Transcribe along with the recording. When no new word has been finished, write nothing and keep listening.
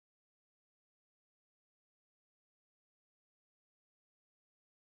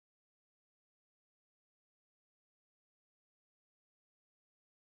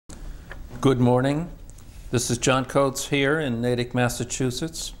Good morning. This is John Coates here in Natick,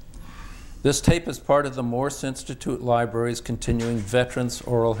 Massachusetts. This tape is part of the Morse Institute Library's continuing Veterans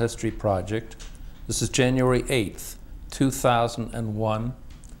Oral History Project. This is January 8th, 2001.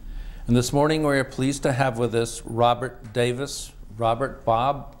 And this morning we are pleased to have with us Robert Davis. Robert,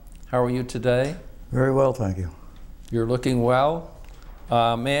 Bob, how are you today? Very well, thank you. You're looking well.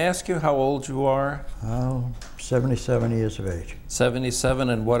 May I ask you how old you are? 77 years of age. 77,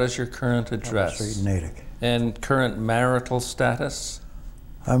 and what is your current address? Street in Natick. And current marital status?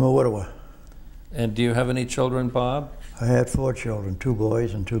 I'm a widower. And do you have any children, Bob? I had 4 children, 2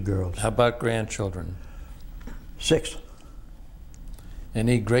 boys and 2 girls. How about grandchildren? 6.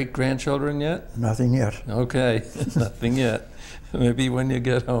 Any great-grandchildren yet? Nothing yet. Okay, nothing yet. Maybe when you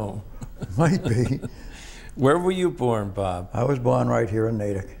get home. Might be. Where were you born, Bob? I was born right here in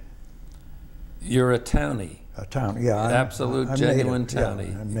Natick. You're a townie. A town, yeah. I'm genuine native.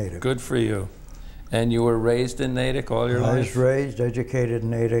 townie. Yeah, I'm native. Good for you. And you were raised in Natick all your life? I was raised, educated in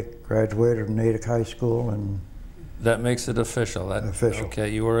Natick, graduated from Natick High School, and... That makes it official. Official. Okay,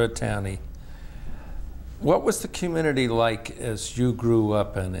 you were a townie. What was the community like as you grew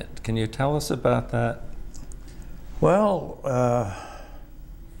up in it? Can you tell us about that? Well,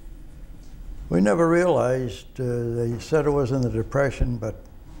 we never realized, they said it was in the Depression, but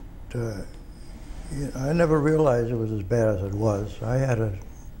I never realized it was as bad as it was. I had a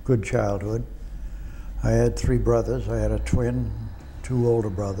good childhood. I had 3 brothers. I had a twin, 2 older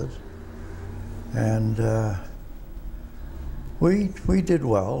brothers. And we did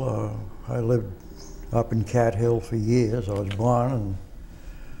well. I lived up in Cat Hill for years. I was born, and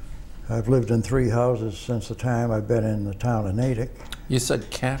I've lived in 3 houses since the time I've been in the town of Natick. You said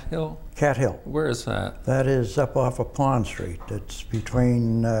Cat Hill? Cat Hill. Where is that? That is up off of Pond Street. It's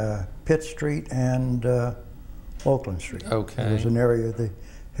between Pitt Street and Oakland Street. Okay. There's an area, they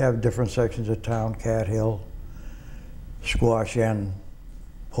have different sections of town, Cat Hill, Squash End,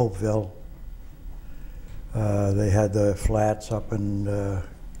 Hopeville. They had the flats up in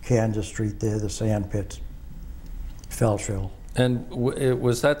Kansas Street there, the sand pits, Felshville. And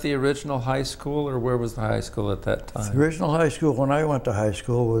was that the original high school, or where was the high school at that time? The original high school, when I went to high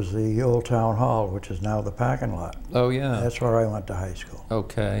school, was the old town hall, which is now the parking lot. Oh, yeah. That's where I went to high school.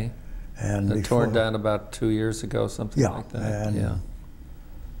 Okay. And torn down about 2 years ago, something like that. And yeah.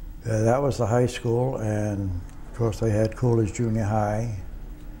 That was the high school, and of course they had Coolidge Junior High.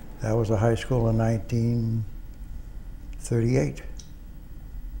 That was a high school in 1938,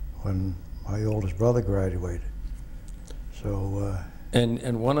 when my oldest brother graduated. So.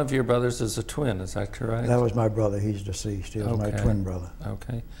 And one of your brothers is a twin, is that correct? That was my brother. He's deceased. He was my twin brother.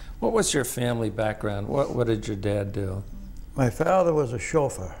 Okay. What was your family background? What did your dad do? My father was a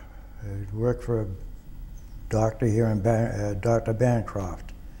chauffeur. He worked for a doctor here in Dr.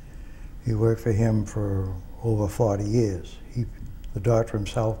 Bancroft. He worked for him for over 40 years. The doctor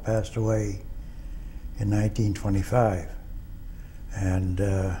himself passed away in 1925. And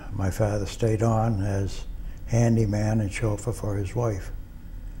my father stayed on as handyman and chauffeur for his wife,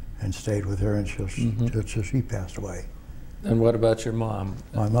 and stayed with her until she passed away. And what about your mom?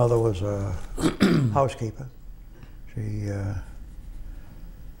 My mother was a housekeeper. She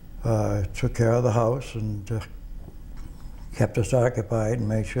took care of the house and kept us occupied and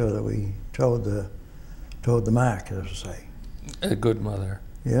made sure that we towed the mark, as I say. A good mother.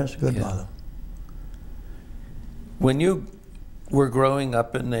 Yes, good mother. When you were growing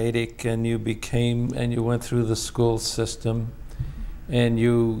up in Natick and you went through the school system, and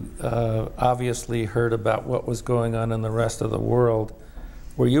you obviously heard about what was going on in the rest of the world,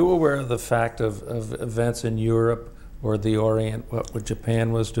 were you aware of the fact of events in Europe or the Orient, what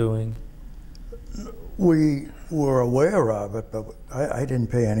Japan was doing? We were aware of it, but I didn't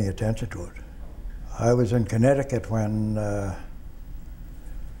pay any attention to it. I was in Connecticut when,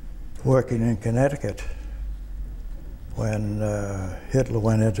 working in Connecticut, when Hitler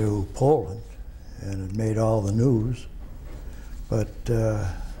went into Poland, and it made all the news. But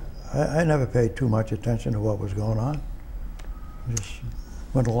I never paid too much attention to what was going on. Just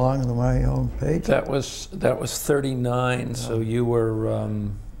went along with my own pace. That was 39, so you were,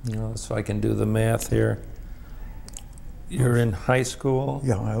 you know, so I can do the math here. You're in high school?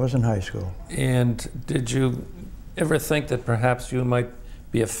 Yeah, I was in high school. And did you ever think that perhaps you might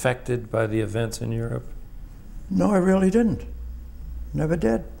be affected by the events in Europe? No, I really didn't. Never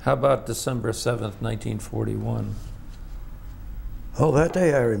did. How about December 7th, 1941? Oh, that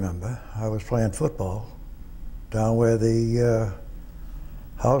day I remember. I was playing football down where the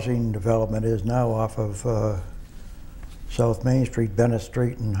housing development is now off of South Main Street, Bennett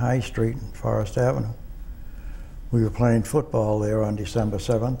Street, and High Street, and Forest Avenue. We were playing football there on December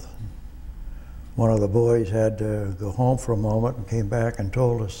 7th. one of the boys had to go home for a moment and came back and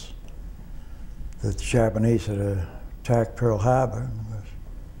told us that the Japanese had attacked Pearl Harbor.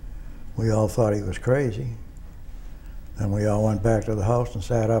 We all thought he was crazy. And we all went back to the house and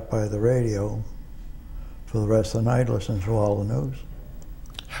sat up by the radio for the rest of the night listening to all the news.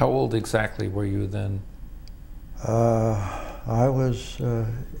 How old exactly were you then? I was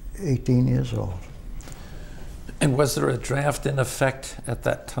 18 years old. And was there a draft in effect at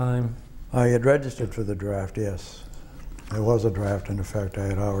that time? I had registered for the draft, yes. There was a draft in effect. I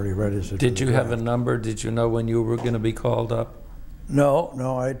had already registered for the draft. Did you have a number? Did you know when you were going to be called up?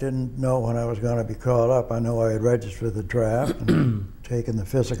 No, I didn't know when I was going to be called up. I know I had registered for the draft and taken the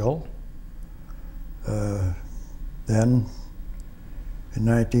physical. Then, in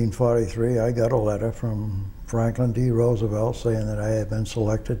 1943, I got a letter from Franklin D. Roosevelt saying that I had been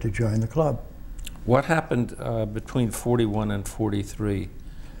selected to join the club. What happened between 41 and 43?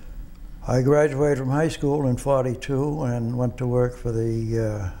 I graduated from high school in 42 and went to work for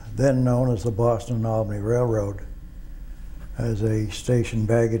the then known as the Boston and Albany Railroad as a station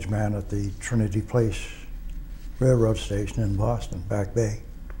baggage man at the Trinity Place Railroad Station in Boston, Back Bay.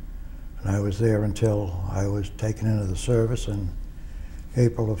 And I was there until I was taken into the service in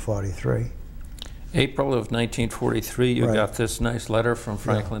April of 43. April of 1943, you Right. got this nice letter from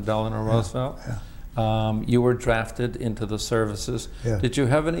Franklin Delano Roosevelt. Yeah. You were drafted into the services. Yeah. Did you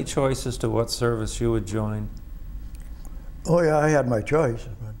have any choice as to what service you would join? Oh yeah, I had my choice.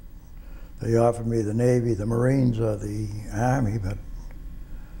 But they offered me the Navy, the Marines, or the Army, but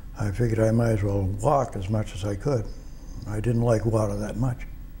I figured I might as well walk as much as I could. I didn't like water that much,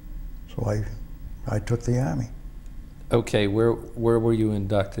 so I took the Army. Okay, where were you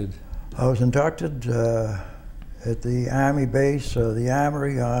inducted? I was inducted at the Army base, the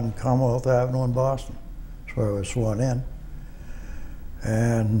Armory on Commonwealth Avenue in Boston. That's where I was sworn in.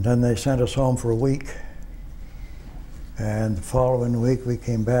 And then they sent us home for a week. And the following week we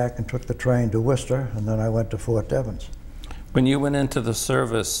came back and took the train to Worcester, and then I went to Fort Devens. When you went into the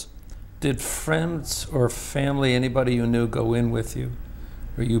service, did friends or family, anybody you knew, go in with you?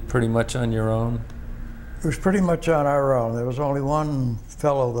 Were you pretty much on your own? It was pretty much on our own. There was only one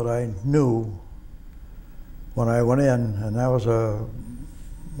fellow that I knew when I went in, and that was a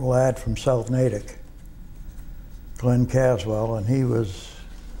lad from South Natick, Glenn Caswell, and he was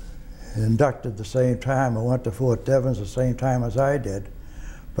inducted the same time. I went to Fort Devens the same time as I did,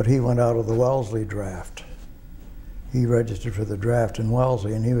 but he went out of the Wellesley draft. He registered for the draft in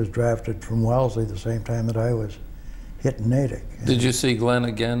Wellesley, and he was drafted from Wellesley the same time that I was hitting Natick. Did you see Glenn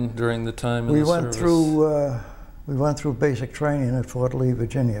again during the time in We the went service? we went through basic training at Fort Lee,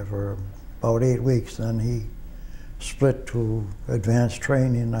 Virginia for about 8 weeks. Then he split to advanced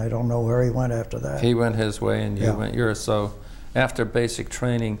training. I don't know where he went after that. He went his way and you Yeah. went yours. So after basic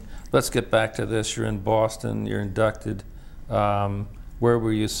training, let's get back to this. You're in Boston, you're inducted. Where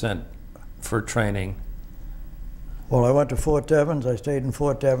were you sent for training? Well, I went to Fort Devens. I stayed in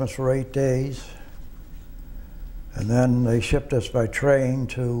Fort Devens for 8 days. And then they shipped us by train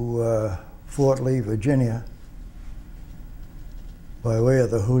to Fort Lee, Virginia, by way of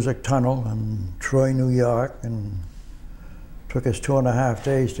the Hoosick Tunnel in Troy, New York, and took us 2.5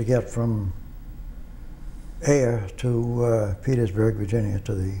 days to get from Ayer to Petersburg, Virginia,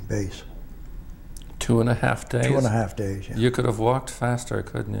 to the base. 2.5 days? 2.5 days, yeah. You could have walked faster,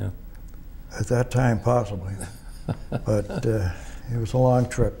 couldn't you? At that time, possibly. But it was a long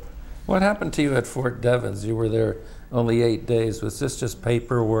trip. What happened to you at Fort Devens? You were there only 8 days. Was this just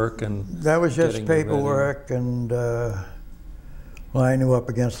paperwork and That was just getting you ready? paperwork and line you up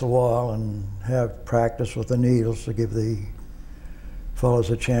against the wall and have practice with the needles to give the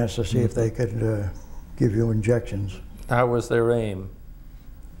fellows a chance to see if they could give you injections. How was their aim?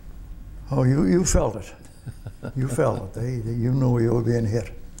 Oh, you felt it. You felt it. You knew you were being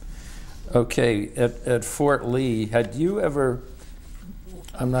hit. Okay, at Fort Lee, had you ever,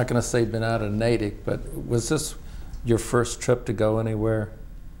 I'm not going to say been out of Natick, but was this your first trip to go anywhere?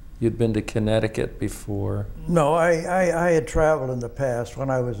 You'd been to Connecticut before. No, I had traveled in the past. When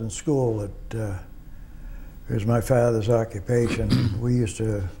I was in school, it was my father's occupation. We used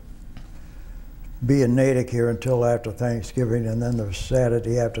to be in Natick here until after Thanksgiving, and then the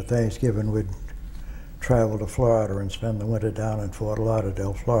Saturday after Thanksgiving, we'd travel to Florida and spend the winter down in Fort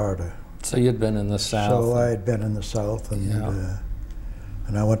Lauderdale, Florida. So you'd been in the South. So I had been in the South, and Yeah.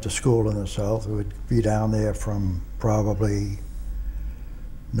 and I went to school in the South. We would be down there from probably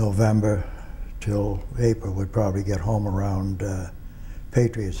November till April. We'd probably get home around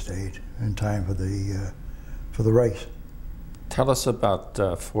Patriots Day in time for the race. Tell us about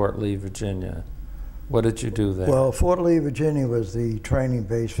Fort Lee, Virginia. What did you do there? Well, Fort Lee, Virginia was the training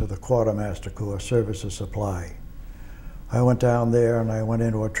base for the Quartermaster Corps, Services Supply. I went down there and I went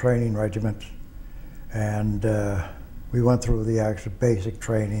into a training regiment, and we went through the actual basic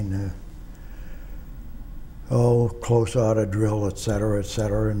training, close order drill, et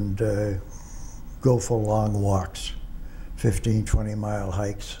cetera, and go for long walks, 15, 20-mile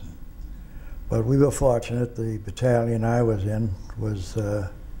hikes. But we were fortunate. The battalion I was in was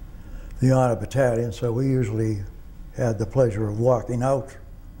the Honor Battalion, so we usually had the pleasure of walking out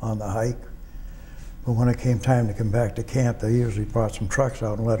on the hike. But when it came time to come back to camp, they usually brought some trucks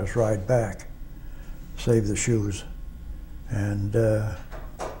out and let us ride back, save the shoes. And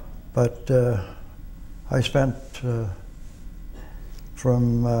but I spent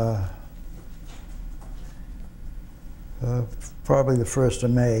from probably the 1st of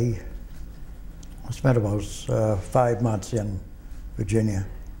May, I spent about 5 months in Virginia,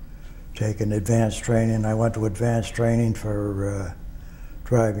 taking advanced training. I went to advanced training for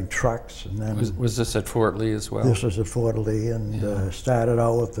driving trucks, and then was this at Fort Lee as well? This was at Fort Lee, and started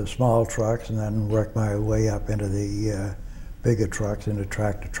out with the small trucks, and then worked my way up into the bigger trucks, into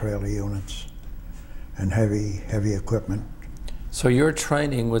tractor-trailer units and heavy equipment. So your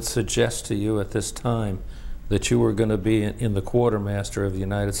training would suggest to you at this time that you were going to be in the Quartermaster of the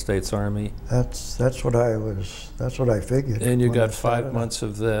United States Army? That's what I figured. And you got 5 months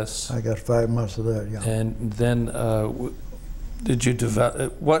of this. I got 5 months of that, yeah. And then did you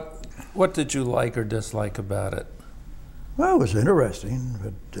develop, what did you like or dislike about it? Well, it was interesting,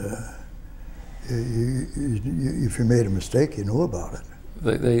 but if you made a mistake, you knew about it.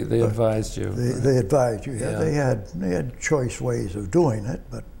 They advised you. They advised you, yeah. They had choice ways of doing it,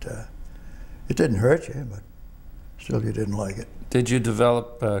 but it didn't hurt you, but still you didn't like it. Did you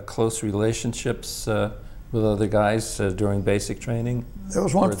develop close relationships with other guys during basic training? There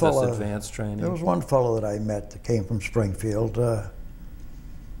was one fellow. This advanced training. There was one fellow that I met that came from Springfield.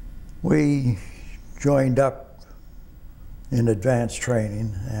 We joined up in advanced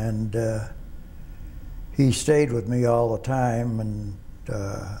training, and he stayed with me all the time, and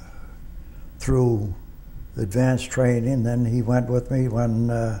through advanced training. Then he went with me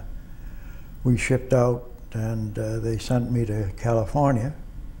when we shipped out, and they sent me to California.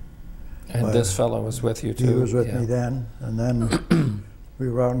 And this fellow was with you too? He was with me then. And then we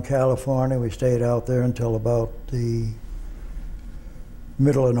were out in California. We stayed out there until about the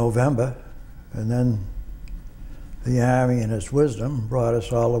middle of November. And then the Army, in its wisdom, brought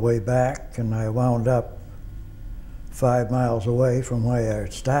us all the way back, and I wound up 5 miles away from where I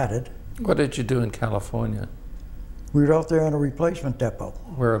had started. What did you do in California? We were out there in a replacement depot.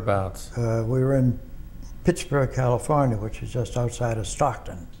 Whereabouts? We were in Pittsburgh, California, which is just outside of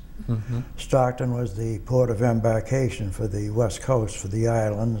Stockton. Mm-hmm. Stockton was the port of embarkation for the West Coast, for the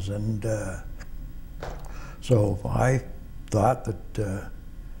islands, and so I thought that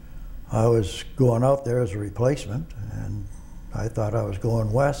I was going out there as a replacement, and I thought I was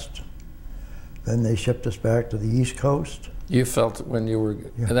going west. Then they shipped us back to the East Coast. You felt when you were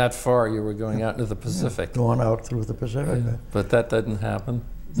that far, you were going out into the Pacific. Going out through the Pacific. Yeah. But that didn't happen?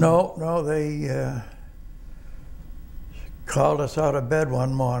 No, they called us out of bed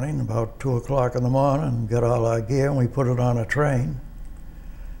one morning, about 2 o'clock in the morning, and got all our gear, and we put it on a train.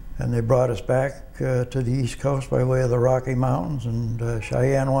 And they brought us back to the East Coast by way of the Rocky Mountains and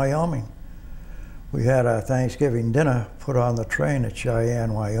Cheyenne, Wyoming. We had our Thanksgiving dinner put on the train at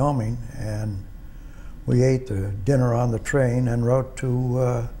Cheyenne, Wyoming, and we ate the dinner on the train and rode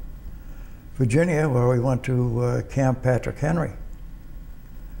to Virginia, where we went to Camp Patrick Henry.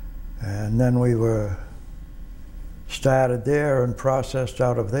 And then we were started there and processed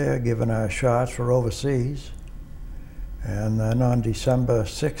out of there, given our shots for overseas. And then on December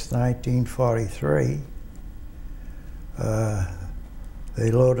 6, 1943,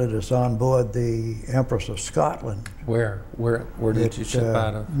 they loaded us on board the Empress of Scotland. Where did you ship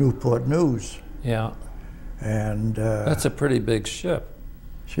out of? Newport News. Yeah. And that's a pretty big ship.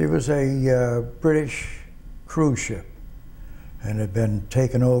 She was a British cruise ship, and had been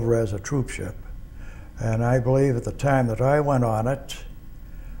taken over as a troop ship. And I believe at the time that I went on it,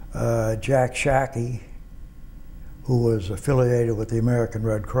 Jack Shackey, who was affiliated with the American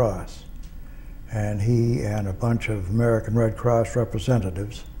Red Cross, and he and a bunch of American Red Cross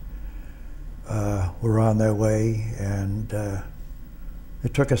representatives were on their way, and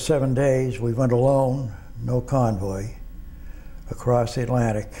it took us 7 days. We went alone, no convoy, across the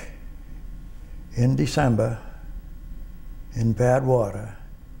Atlantic in December in bad water,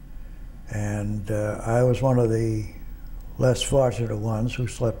 and I was one of the less fortunate ones who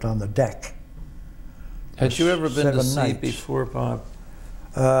slept on the deck. Had you ever been to sea before, Bob?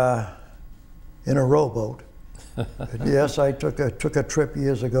 in a rowboat. Yes, I took a trip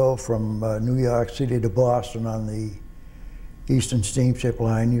years ago from New York City to Boston on the Eastern Steamship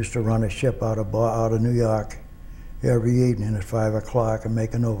Line. Used to run a ship out of New York every evening at 5 o'clock and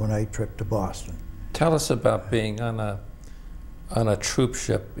make an overnight trip to Boston. Tell us about being on a troop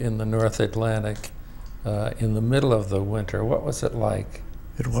ship in the North Atlantic in the middle of the winter. What was it like?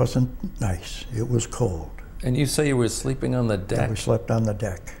 It wasn't nice. It was cold. And you say you were sleeping on the deck? We slept on the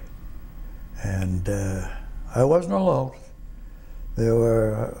deck. And I wasn't alone. There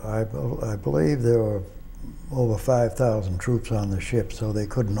were, I believe there were over 5,000 troops on the ship, so they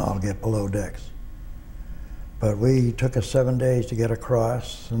couldn't all get below decks. But we took us 7 days to get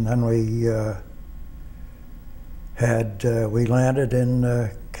across, and then we landed in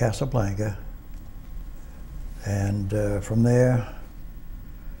Casablanca, and from there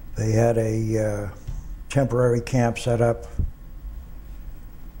they had a temporary camp set up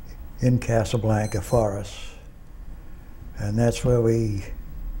in Casablanca for us, and that's where we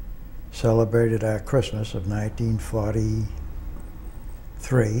celebrated our Christmas of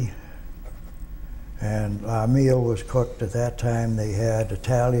 1943. And our meal was cooked at that time. They had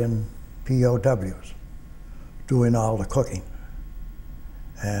Italian POWs doing all the cooking.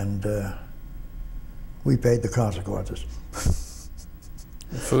 And we paid the consequences.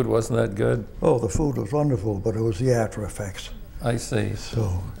 The food wasn't that good? Oh, the food was wonderful, but it was the after effects. I see.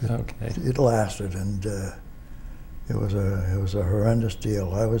 So okay. It lasted, and it was a horrendous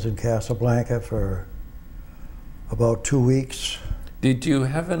deal. I was in Casablanca for about 2 weeks. Did you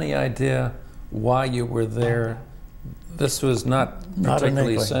have any idea why you were there? This was not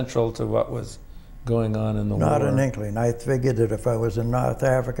particularly central to what was going on in the war. Not an inkling. I figured that if I was in North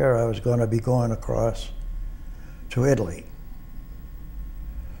Africa, I was going to be going across to Italy.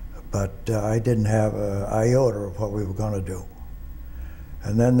 But I didn't have an iota of what we were going to do.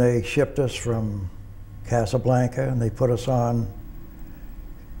 And then they shipped us from Casablanca, and they put us on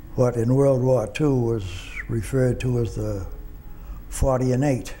what in World War II was referred to as the 40 and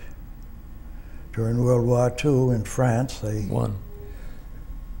 8. During World War II in France, they won.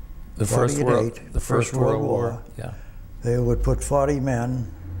 The First World War. Yeah. They would put 40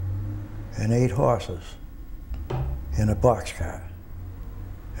 men and 8 horses in a boxcar,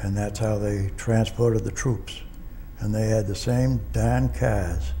 and that's how they transported the troops. And they had the same darn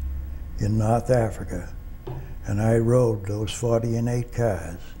cars in North Africa, and I rode those 40 and 8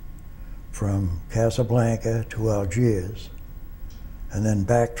 cars from Casablanca to Algiers, and then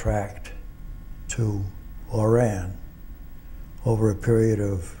backtracked to Oran over a period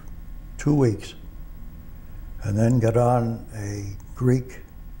of 2 weeks, and then got on a Greek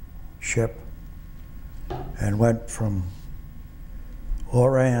ship and went from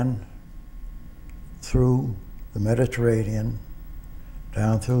Oran through the Mediterranean,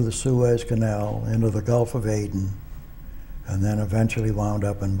 down through the Suez Canal, into the Gulf of Aden, and then eventually wound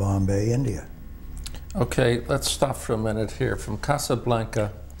up in Bombay, India. Okay, let's stop for a minute here. From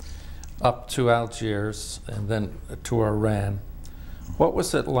Casablanca up to Algiers and then to Oran. What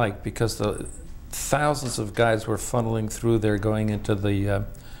was it like? Because the thousands of guys were funneling through there going into the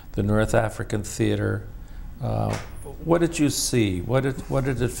North African theater. What did you see? What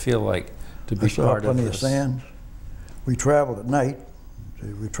did it feel like to be part of this? I saw plenty of sand. We traveled at night.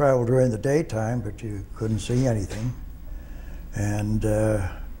 We traveled during the daytime, but you couldn't see anything. And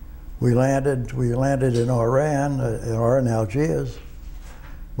we landed in Oran, or in Algiers,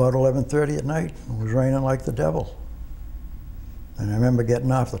 about 11:30 at night. It was raining like the devil. And I remember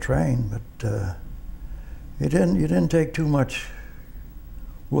getting off the train, but you didn't take too much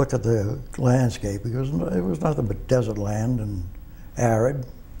look at the landscape, because it was nothing but desert land and arid.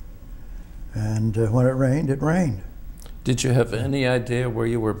 And when it rained, it rained. Did you have any idea where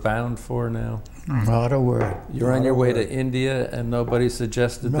you were bound for now? Not a word. You're on your way to India, and nobody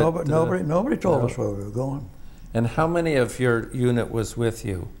suggested that? Nobody told us where we were going. And how many of your unit was with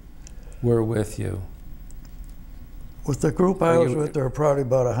you? Were with you? With the group I was with, there were probably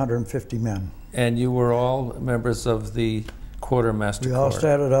about 150 men. And you were all members of the quartermaster corps? We all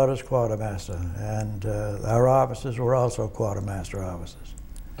started out as quartermaster, and our officers were also quartermaster officers.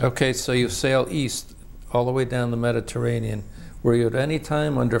 Okay, so you sail east all the way down the Mediterranean. Were you at any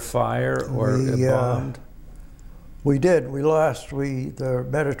time under fire or bombed? We did. We lost. The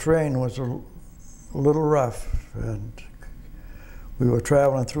Mediterranean was a little rough, and we were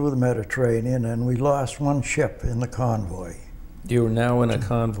traveling through the Mediterranean, and we lost one ship in the convoy. You were now in a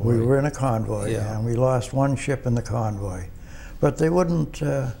convoy? We were in a convoy, yeah. And we lost one ship in the convoy. But they wouldn't,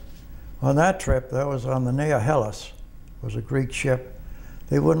 on that trip, that was on the Nea Hellas, was a Greek ship,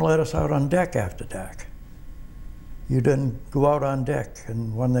 they wouldn't let us out on deck after dark. you didn't go out on deck.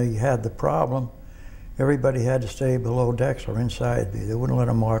 And when they had the problem, everybody had to stay below decks or inside. They wouldn't let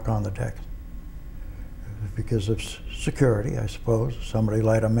them walk on the deck because of security, I suppose. Somebody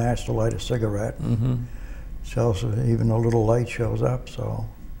light a match to light a cigarette. Mm-hmm. So even a little light shows up. So,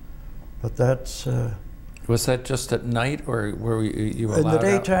 but that's. Was that just at night, or were you allowed in the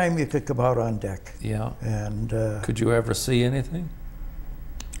daytime? out? You could come out on deck. Yeah. And could you ever see anything?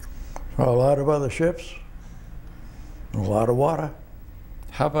 a lot of other ships, and a lot of water.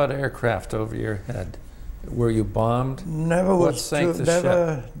 How about aircraft over your head? Were you bombed? Never What was sank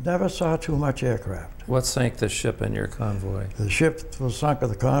the never saw too much aircraft. What sank the ship in your convoy? The ship was sunk, or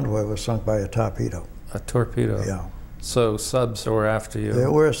the convoy was sunk by a torpedo. A torpedo? Yeah. So subs were after you?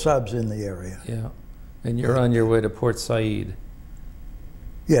 There were subs in the area. Yeah. And you're on your way to Port Said?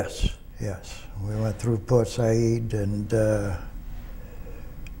 Yes, yes. We went through Port Said and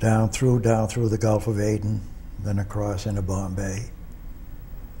down through the Gulf of Aden, then across into Bombay.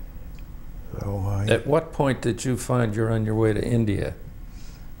 So, At what point did you find you're on your way to India?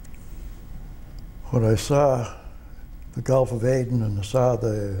 when I saw the Gulf of Aden and I saw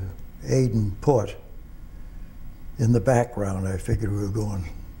the Aden port in the background, I figured we were going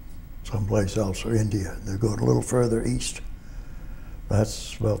someplace else, or India. They're going a little further east.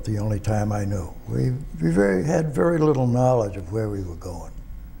 That's about the only time I knew. We had very little knowledge of where we were going.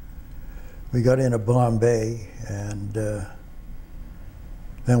 We got into Bombay, and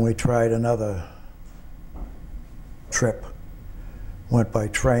then we tried another trip. Went by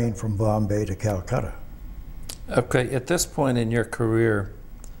train from Bombay to Calcutta. Okay, at this point in your career,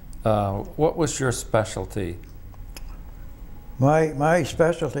 what was your specialty? My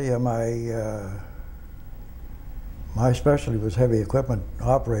specialty, my specialty was heavy equipment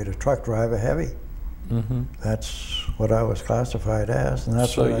operator, truck driver, heavy. Mm-hmm. That's what I was classified as, and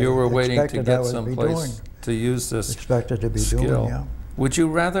that's so what you were I waiting to expected I get would be doing. someplace to use this Expected to be skill. doing, yeah. Would you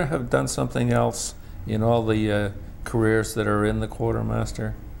rather have done something else in all the careers that are in the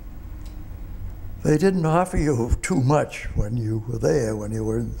quartermaster? They didn't offer you too much when you were there.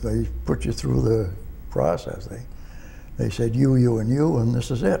 They put you through the process. They said you, and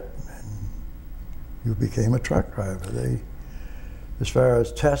this is it. And you became a truck driver. As far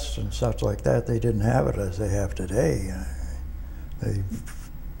as tests and such like that, they didn't have it as they have today.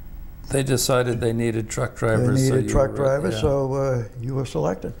 They decided they needed truck drivers. They needed truck drivers, yeah. So you were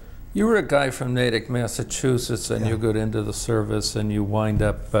selected. You were a guy from Natick, Massachusetts, and Yeah. you got into the service, and you wind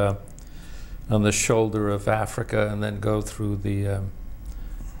up on the shoulder of Africa, and then go through the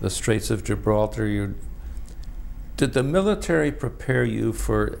Straits of Gibraltar. Did the military prepare you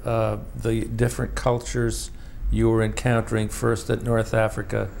for the different cultures you were encountering, first at North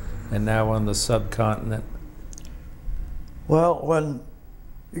Africa and now on the subcontinent? Well, when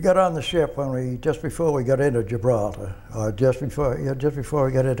you got on the ship, just before we got into Gibraltar, or just before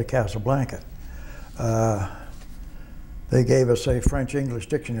we got into Casablanca, they gave us a French-English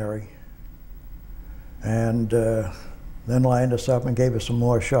dictionary, and then lined us up and gave us some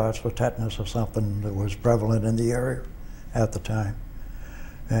more shots for tetanus or something that was prevalent in the area at the time.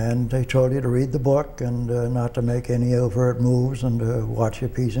 And they told you to read the book and not to make any overt moves and to watch your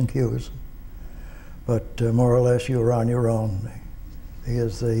P's and Q's. But more or less you were on your own.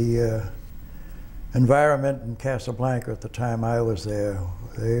 Because the environment in Casablanca at the time I was there,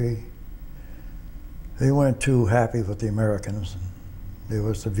 they weren't too happy with the Americans. There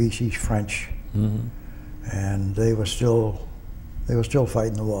was the Vichy French. Mm-hmm. And they were still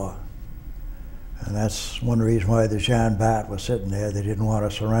fighting the war. And that's one reason why the Jean Bat was sitting there. They didn't want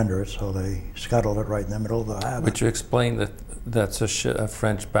to surrender it, so they scuttled it right in the middle of the harbor. Would you explain that that's a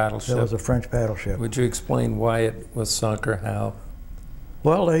French battleship? That was a French battleship. Would you explain why it was sunk or how?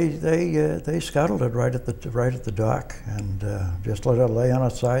 Well, they scuttled it right at the dock and just let it lay on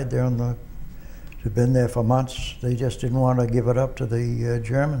its side there. It had been there for months. They just didn't want to give it up to the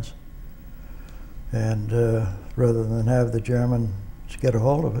Germans. And rather than have the Germans get a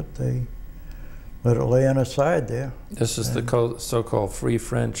hold of it, they let it lay on its side there. This is the so-called Free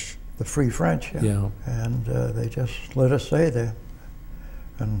French. The Free French, yeah. Yeah. And they just let us stay there.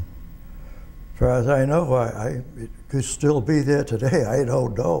 And as far as I know, it could still be there today. I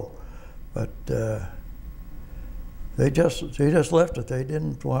don't know. But they just left it. They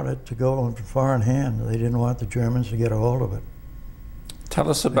didn't want it to go in foreign hands. They didn't want the Germans to get a hold of it. Tell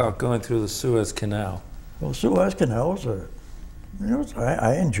us about going through the Suez Canal. Well, Suez Canal was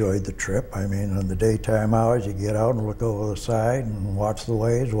I enjoyed the trip. I mean, in the daytime hours, you get out and look over the side and watch the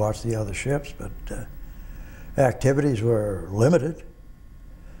waves, watch the other ships, but activities were limited.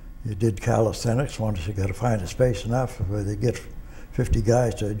 You did calisthenics once you got to find a space enough where they get 50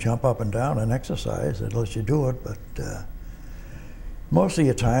 guys to jump up and down and exercise. They'd let you do it, but most of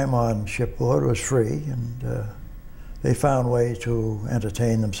your time on shipboard was free, and they found ways to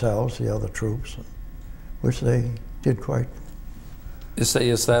entertain themselves, the other troops, which they did quite. Is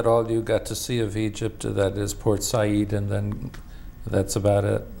that all you got to see of Egypt? That is Port Said, and then that's about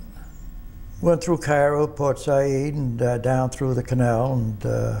it? Went through Cairo, Port Said, and down through the canal,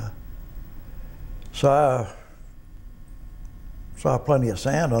 and saw plenty of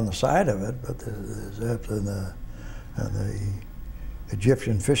sand on the side of it, but there's that and the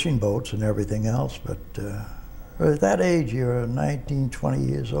Egyptian fishing boats and everything else. But at that age, you're 19, 20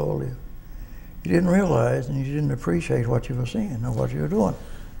 years old. You didn't realize and you didn't appreciate what you were seeing or what you were doing.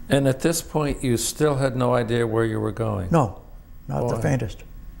 And at this point, you still had no idea where you were going? No, not the faintest.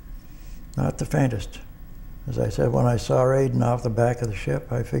 Not the faintest. As I said, when I saw Aden off the back of the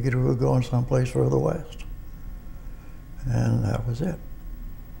ship, I figured we were going someplace further west. And that was it.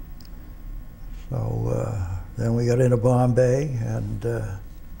 So then we got into Bombay, and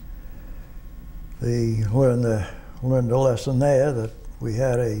learned the lesson there that we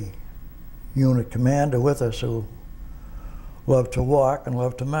had a unit commander with us who loved to walk and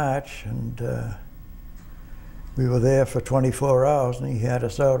loved to march, and we were there for 24 hours, and he had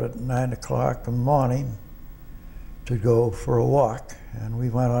us out at 9 o'clock in the morning to go for a walk, and we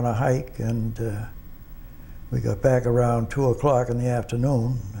went on a hike, and we got back around 2 o'clock in the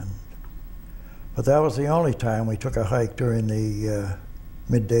afternoon. But that was the only time we took a hike during the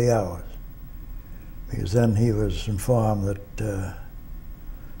midday hours, because then he was informed that,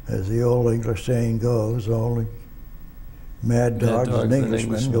 as the old English saying goes, only mad dogs and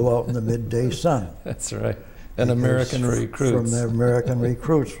Englishmen go out in the midday sun. That's right. And American recruits. From the American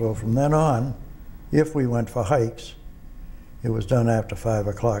recruits. Well, from then on, if we went for hikes, it was done after 5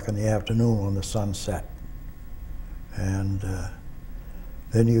 o'clock in the afternoon when the sun set. And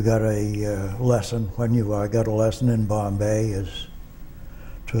then you got a lesson, when you got a lesson in Bombay, as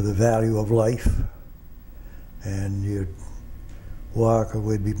to the value of life. And you'd walk, or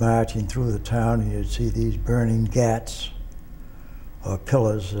we'd be marching through the town, and you'd see these burning ghats, or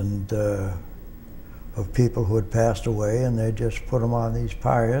pillars, and of people who had passed away, and they'd just put them on these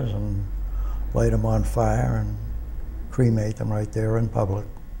pyres and light them on fire and cremate them right there in public.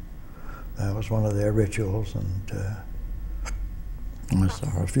 That was one of their rituals, and I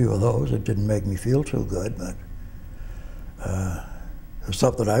saw a few of those. It didn't make me feel too good, but it was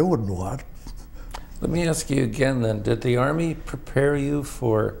something I wouldn't want. Let me ask you again then, did the Army prepare you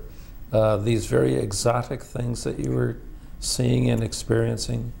for these very exotic things that you were seeing and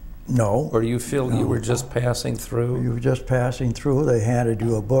experiencing? No. Or do you feel you were just passing through? You were just passing through. They handed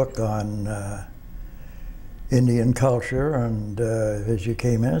you a book on Indian culture, and as you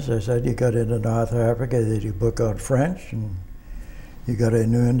came in, as I said, you got into North Africa, they did a book on French, and you got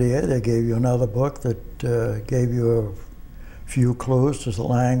into India, they gave you another book that gave you a few clues to the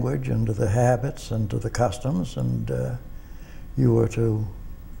language and to the habits and to the customs, and you were to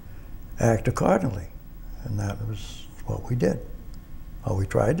act accordingly. And that was what we did, what we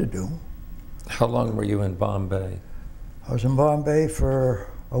tried to do. How long were you in Bombay? I was in Bombay for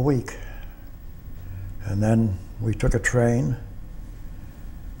a week. And then we took a train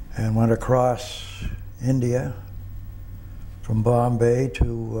and went across India from Bombay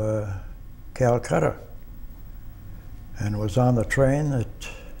to Calcutta. And it was on the train that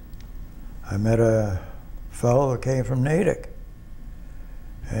I met a fellow that came from Natick.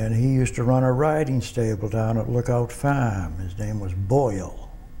 And he used to run a riding stable down at Lookout Farm. His name was Boyle.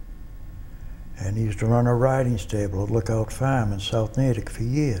 And he used to run a riding stable at Lookout Farm in South Natick for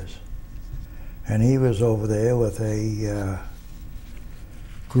years. And he was over there with a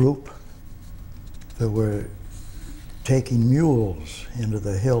group that were taking mules into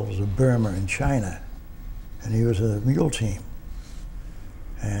the hills of Burma and China. And he was a mule team.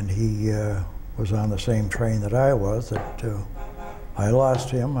 And he was on the same train that I was. That I lost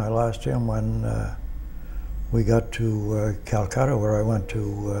him when we got to Calcutta, where I went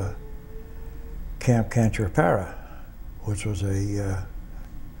to Camp Kancherpara, which was a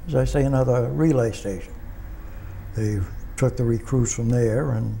as I say, another relay station. They took the recruits from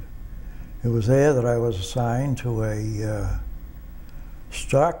there, and it was there that I was assigned to a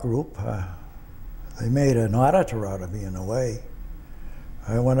stock group. They made an auditor out of me in a way.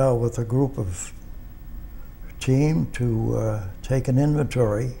 I went out with a group of team to take an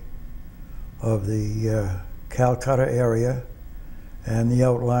inventory of the Calcutta area and the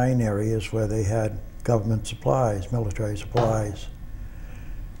outlying areas where they had government supplies, military supplies.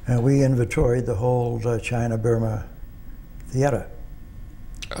 And we inventoried the whole China-Burma theater.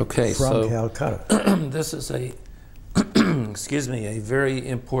 Okay, from Calcutta. This is a excuse me, a very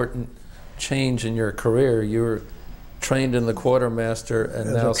important change in your career. You were trained in the quartermaster, and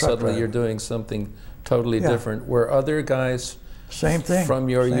As now a truck suddenly driver. you're doing something totally Yeah. different. Were other guys Same thing. from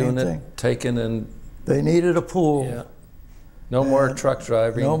your same unit thing. taken and They needed a pool. yeah, no more And truck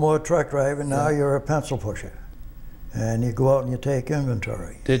driving? No more truck driving. Now Yeah. you're a pencil pusher. And you go out and you take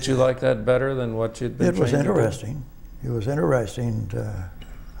inventory. Did you like that better than what you'd been It was trained to do? interesting. It was interesting.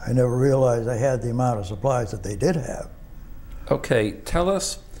 I never realized I had the amount of supplies that they did have. Okay, tell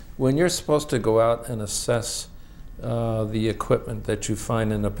us, when you're supposed to go out and assess the equipment that you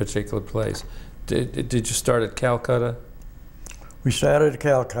find in a particular place, did you start at Calcutta? We started at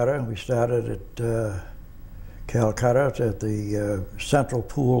Calcutta. We started at Calcutta at the central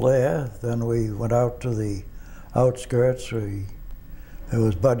pool there. Then we went out to the outskirts. There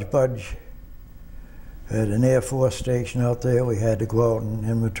was Budge at an Air Force station out there. We had to go out and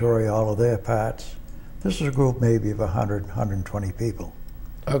inventory all of their parts. This is a group maybe of 100, 120 people.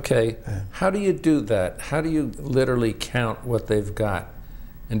 Okay, how do you do that? How do you literally count what they've got?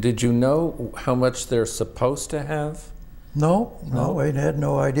 And did you know how much they're supposed to have? No, we had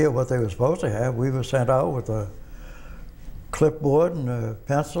no idea what they were supposed to have. We were sent out with a clipboard and a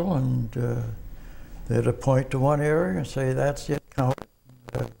pencil, and they'd point to one area and say, "That's it, count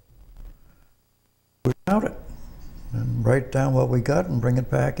it." We count it and write down what we got and bring it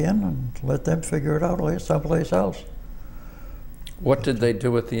back in and let them figure it out someplace else. What did they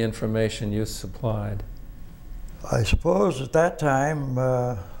do with the information you supplied? I suppose at that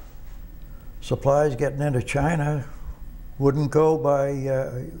time, supplies getting into China wouldn't go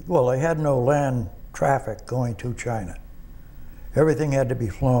by, well, they had no land traffic going to China. Everything had to be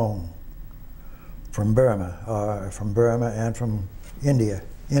flown from Burma and from India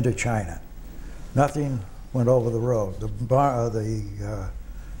into China. Nothing went over the road. The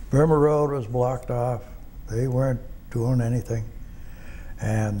Burma Road was blocked off. They weren't doing anything.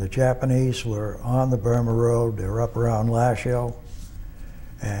 And the Japanese were on the Burma Road. They were up around Lashio.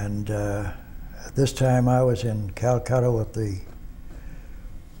 And at this time I was in Calcutta with the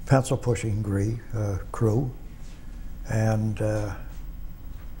pencil pushing crew. And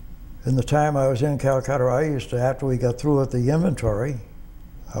in the time I was in Calcutta, I used to, after we got through with the inventory,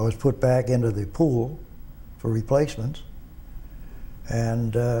 I was put back into the pool for replacements.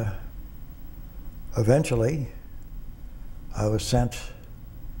 And eventually I was sent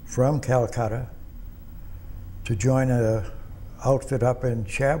from Calcutta to join an outfit up in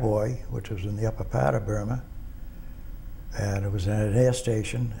Chaboy, which was in the upper part of Burma. And it was at an air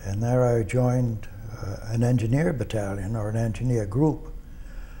station, and there I joined an engineer battalion, or an engineer group.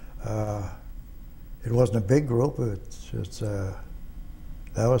 It wasn't a big group. That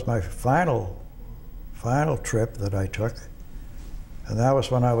was my final trip that I took, and that was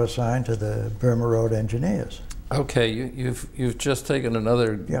when I was assigned to the Burma Road Engineers. Okay, you've just taken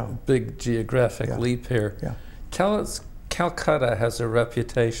another big geographic leap here. Yeah. Tell us, Calcutta has a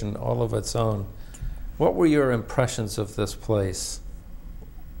reputation all of its own. What were your impressions of this place?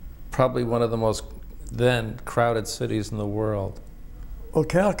 Probably one of the most then crowded cities in the world. Well,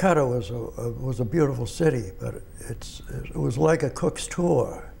 Calcutta was a beautiful city, but it was like a cook's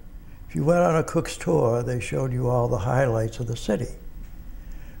tour. If you went on a cook's tour, they showed you all the highlights of the city.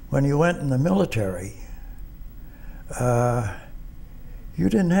 When you went in the military, you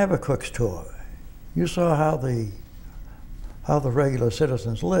didn't have a cook's tour. You saw how the regular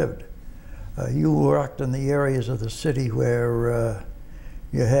citizens lived. You worked in the areas of the city where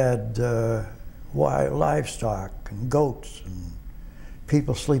you had livestock and goats and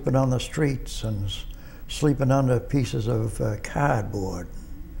people sleeping on the streets and sleeping under pieces of cardboard.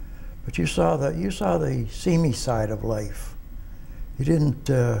 But you saw the seamy side of life. You didn't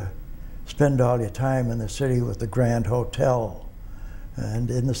spend all your time in the city with the Grand Hotel. And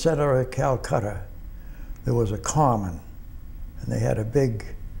in the center of Calcutta, there was a common, and they had a big,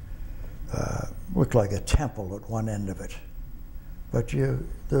 looked like a temple at one end of it. But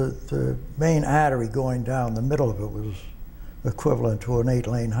the main artery going down the middle of it was equivalent to an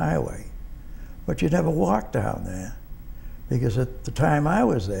 8-lane highway. But you never walked down there, because at the time I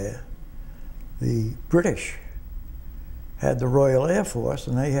was there, the British had the Royal Air Force,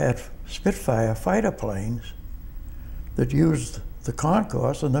 and they had Spitfire fighter planes that used the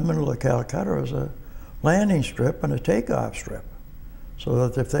concourse in the middle of Calcutta as a landing strip and a takeoff strip, so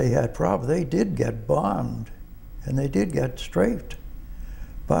that if they had problems, they did get bombed, and they did get strafed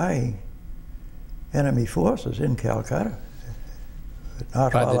by enemy forces in Calcutta.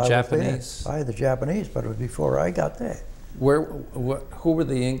 Not By while the I was Japanese? there. By the Japanese, but it was before I got there. Who were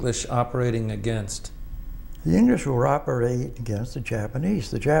the English operating against? The English were operating against the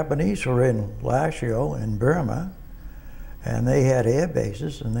Japanese. The Japanese were in Lashio in Burma, and they had air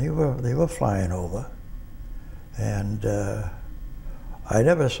bases, and they were flying over. And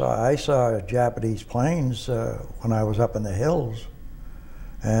I saw Japanese planes when I was up in the hills,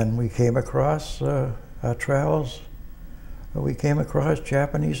 and we came across our travels. We came across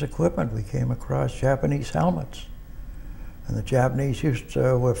Japanese equipment. We came across Japanese helmets. And the Japanese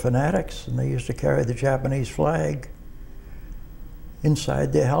were fanatics, and they used to carry the Japanese flag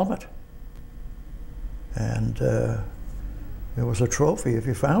inside their helmet. And it was a trophy if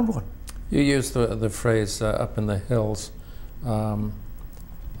you found one. You used the phrase up in the hills. The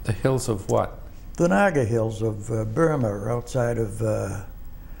hills of what? The Naga Hills of Burma, outside of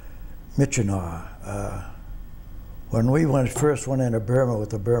Myitkyina. When we first went into Burma with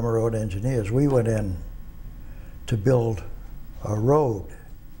the Burma Road Engineers, we went in to build a road.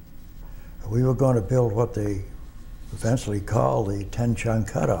 We were going to build what they eventually called the Tenchang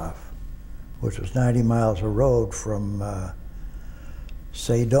Cutoff, which was 90 miles of road from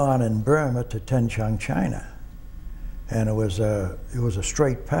Ceylon in Burma to Tenchang, China. And it was a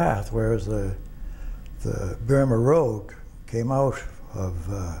straight path, whereas the Burma Road came out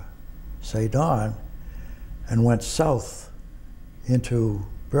of Ceylon and went south into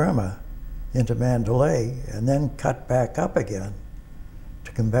Burma, into Mandalay, and then cut back up again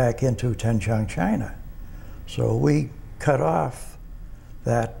to come back into Tenchang, China. So we cut off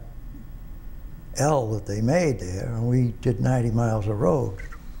that L that they made there, and we did 90 miles of road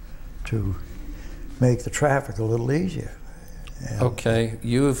to make the traffic a little easier. And okay,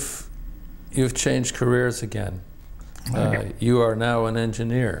 you've changed careers again. You are now an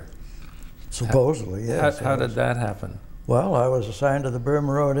engineer. Supposedly, yes. How did that happen? Well, I was assigned to the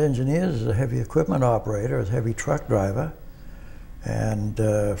Burma Road Engineers as a heavy equipment operator, as a heavy truck driver. And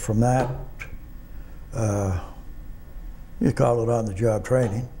from that, you call it on-the-job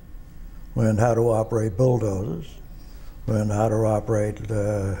training. Learned how to operate bulldozers, learned how to operate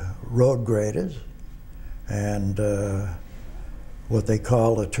road graders, and what they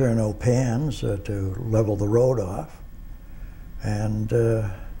call the turno pans to level the road off. And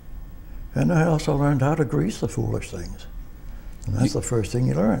I also learned how to grease the foolish things. And that's the first thing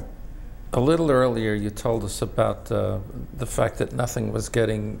you learn. A little earlier, you told us about the fact that nothing was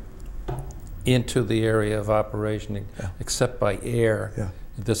getting into the area of operation except by air. Yeah.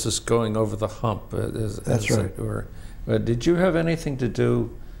 This is going over the hump. That's right. It were. Did you have anything to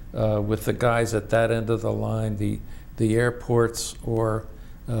do with the guys at that end of the line, the airports or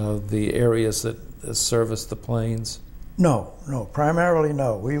the areas that service the planes? No, primarily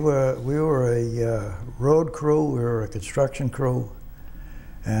no. We were a road crew, we were a construction crew,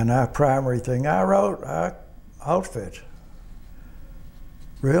 and our primary thing, our outfit,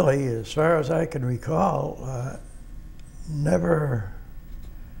 really, as far as I can recall, never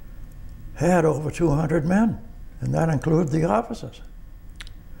had over 200 men, and that included the officers.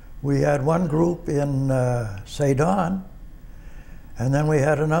 We had one group in Ceylon, and then we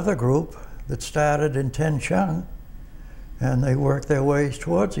had another group that started in Tenchang, and they worked their ways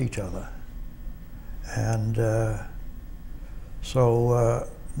towards each other. And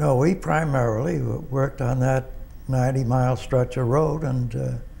no, we primarily worked on that 90-mile stretch of road,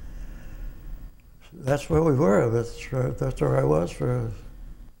 and that's where we were. That's where I was for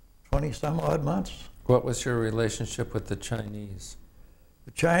 20-some-odd months. What was your relationship with the Chinese?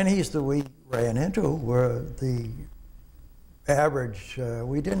 The Chinese that we ran into were the average. I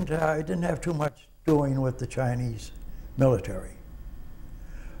didn't have too much doing with the Chinese military.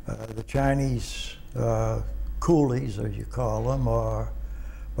 The Chinese coolies, as you call them,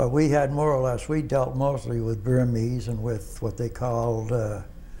 but we had more or less, we dealt mostly with Burmese and with what they called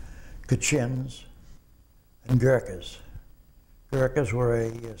Kachins and Gurkhas. Gurkhas were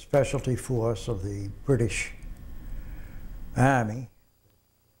a specialty force of the British Army.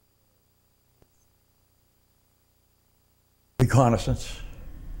 Reconnaissance,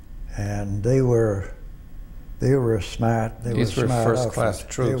 and they were smart. These were first-class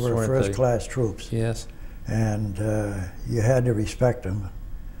troops, They were weren't first-class troops. Yes. And you had to respect them,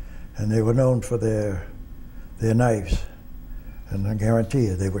 and they were known for their knives, and I guarantee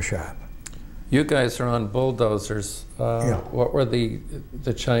you they were sharp. You guys are on bulldozers. Yeah. What were the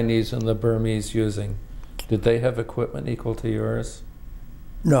Chinese and the Burmese using? Did they have equipment equal to yours?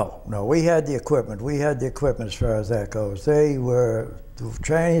 No, we had the equipment. We had the equipment as far as that goes. The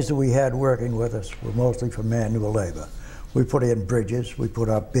Chinese that we had working with us were mostly for manual labor. We put in bridges, we put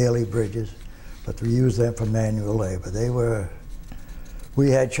up Bailey bridges, but we used them for manual labor. We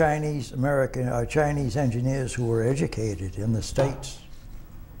had Chinese engineers who were educated in the States,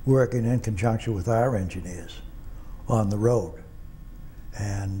 working in conjunction with our engineers on the road.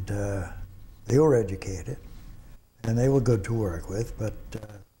 And they were educated. and they were good to work with. But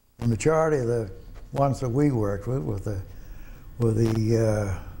the majority of the ones that we worked with were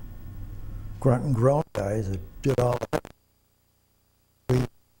the grunt and groan guys that did all that. We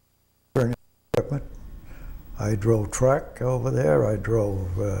furnished equipment. I drove truck over there. I drove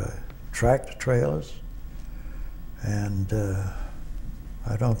tractor trailers, and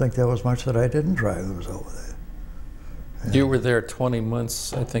I don't think there was much that I didn't drive that was over there. And you were there 20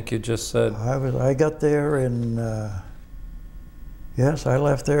 months, I think you just said. I got there in. Yes, I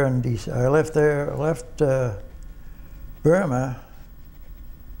left there in I left Burma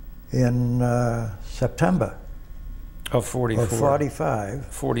in September of 44. Of 45.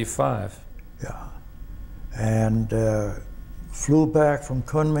 45. Yeah, and flew back from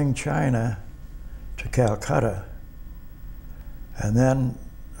Kunming, China, to Calcutta, and then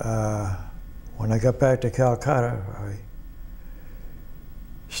when I got back to Calcutta, I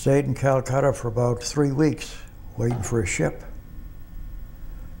stayed in Calcutta for about 3 weeks, waiting for a ship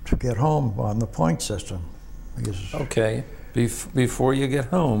to get home on the point system. Okay, before you get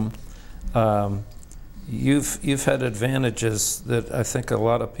home, you've had advantages that I think a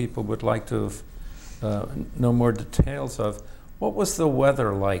lot of people would like to know more details of. What was the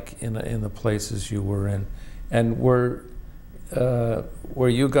weather like in the places you were in, and were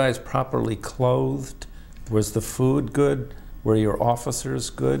you guys properly clothed? Was the food good? Were your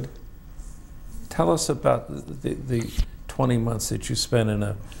officers good? Tell us about the 20 months that you spent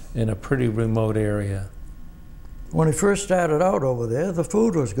in a pretty remote area. When we first started out over there, the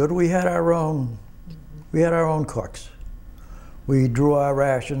food was good. We had our own cooks. We drew our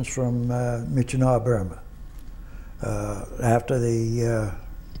rations from China-Burma. After the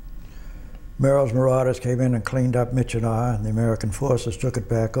Merrill's Marauders came in and cleaned up China, and the American forces took it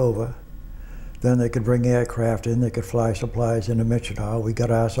back over, then they could bring aircraft in, they could fly supplies into China. We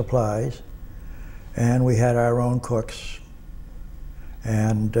got our supplies, and we had our own cooks,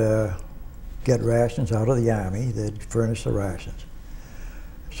 and get rations out of the Army. They'd furnish the rations.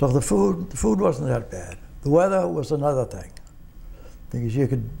 So the food wasn't that bad. The weather was another thing, because you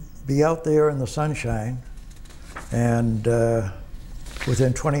could be out there in the sunshine, and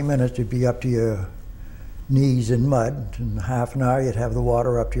within 20 minutes you'd be up to your knees in mud. In half an hour you'd have the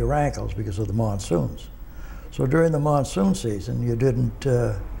water up to your ankles because of the monsoons. So during the monsoon season you didn't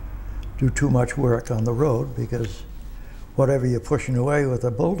do too much work on the road, because whatever you're pushing away with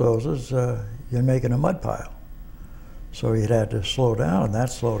the bulldozers, you're making a mud pile. So you'd had to slow down, and that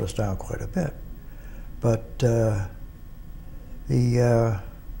slowed us down quite a bit. But the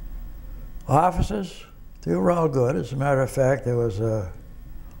officers, they were all good. As a matter of fact, there was an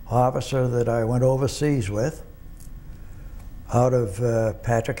officer that I went overseas with out of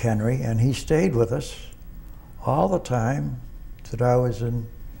Patrick Henry, and he stayed with us all the time that I was in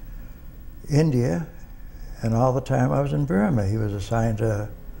India and all the time I was in Burma. He was assigned to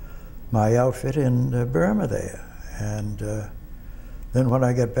my outfit in Burma there. And then when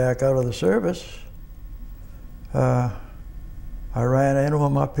I got back out of the service, I ran into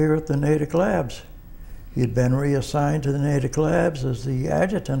him up here at the Natick Labs. He'd been reassigned to the Natick Labs as the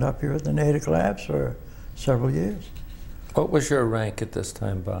adjutant up here at the Natick Labs for several years. What was your rank at this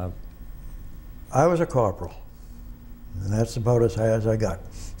time, Bob? I was a corporal, and that's about as high as I got.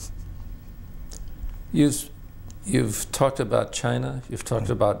 You've talked about China, you've talked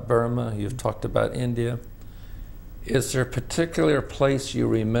about Burma, you've talked about India. Is there a particular place you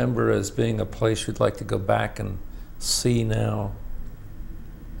remember as being a place you'd like to go back and see now?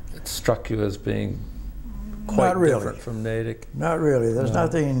 It struck you as being quite different from Natick? Not really. There was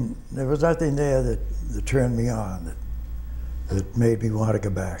nothing there that turned me on, that made me want to go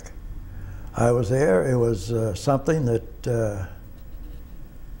back. I was there. It was something that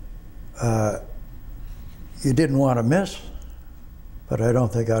you didn't want to miss, but I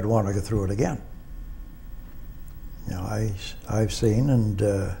don't think I'd want to go through it again. You know, I've seen, and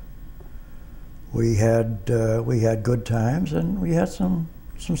we had good times, and we had some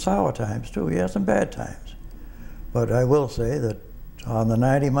sour times too. We had some bad times, but I will say that on the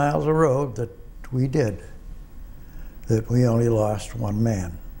 90 miles of road that we did, that we only lost one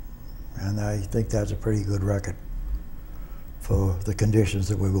man, and I think that's a pretty good record for the conditions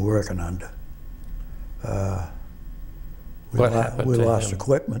that we were working under. We lost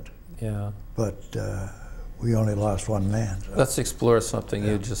equipment, yeah, but we only lost one man. So. Let's explore something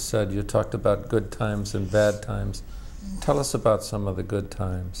you just said. You talked about good times and bad times. Tell us about some of the good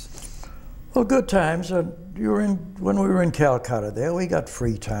times. Well, good times. When we were in Calcutta there, we got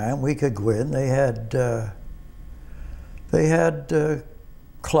free time. We could go in. They had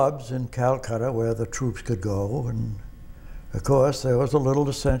clubs in Calcutta where the troops could go, and of course there was a little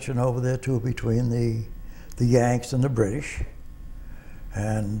dissension over there too between the the Yanks and the British.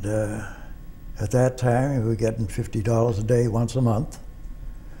 And at that time, we were getting $50 a day once a month.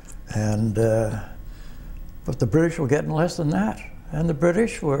 And, but the British were getting less than that. And the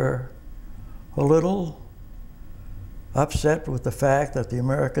British were a little upset with the fact that the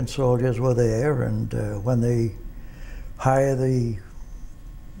American soldiers were there, and when they hired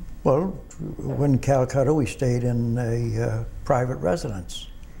when in Calcutta we stayed in a private residence.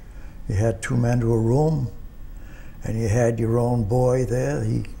 You had 2 men to a room, and you had your own boy there.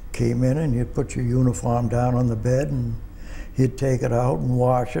 He came in and you'd put your uniform down on the bed, and he'd take it out and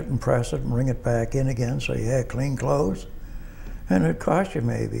wash it and press it and bring it back in again so you had clean clothes. And it cost you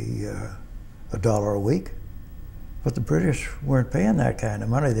maybe $1 a week. But the British weren't paying that kind of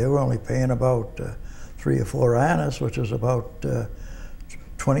money. They were only paying about 3 or 4 annas, which was about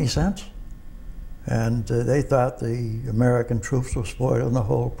 20 cents. And they thought the American troops were spoiling the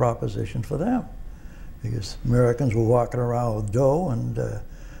whole proposition for them, because Americans were walking around with dough, and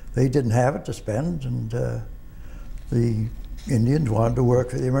they didn't have it to spend, and the Indians wanted to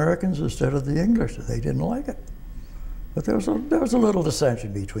work for the Americans instead of the English. They didn't like it. But there was a little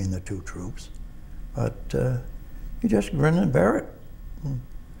dissension between the two troops. But you just grin and bear it. And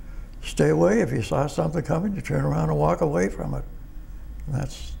stay away. If you saw something coming, you turn around and walk away from it. And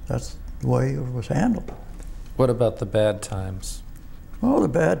that's the way it was handled. What about the bad times? Well, the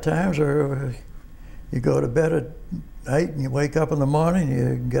bad times are you go to bed at night and you wake up in the morning,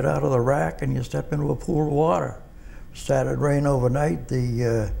 you get out of the rack and you step into a pool of water. It started rain overnight.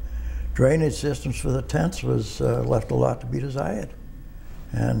 The drainage systems for the tents was left a lot to be desired.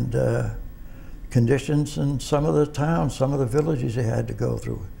 And conditions in some of the towns, some of the villages you had to go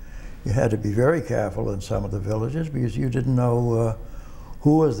through. You had to be very careful in some of the villages because you didn't know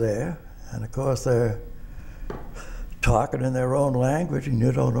who was there. And of course they're talking in their own language, and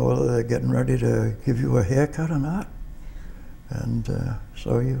you don't know whether they're getting ready to give you a haircut or not. And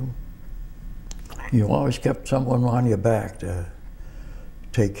so you always kept someone on your back to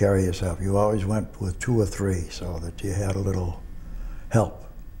take care of yourself. You always went with 2 or 3 so that you had a little help.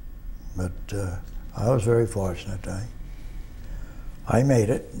 But I was very fortunate. I made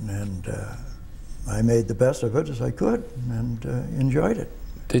it, and I made the best of it as I could, and enjoyed it.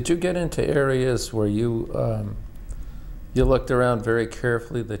 Did you get into areas where you looked around very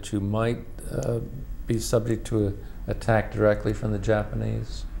carefully that you might be subject to an attack directly from the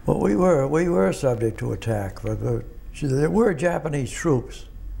Japanese? Well, we were subject to attack. There were Japanese troops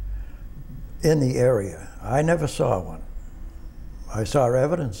in the area. I never saw one. I saw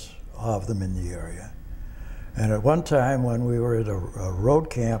evidence of them in the area. And at one time when we were at a road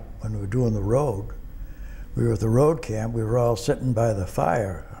camp, when we were doing the road, we were at the road camp, we were all sitting by the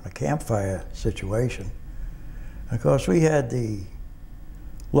fire, on a campfire situation. And of course we had the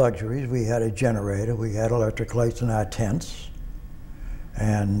luxuries. We had a generator, we had electric lights in our tents,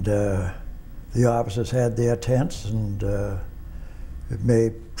 and the officers had their tents, and it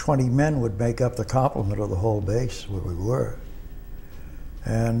made 20 men would make up the complement of the whole base where we were.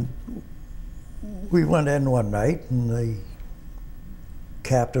 And we went in one night, and the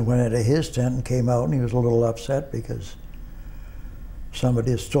captain went into his tent and came out, and he was a little upset because somebody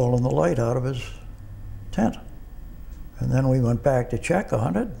had stolen the light out of his tent. And then we went back to check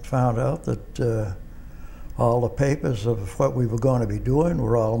on it, found out that all the papers of what we were going to be doing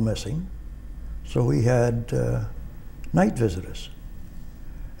were all missing. So we had night visitors.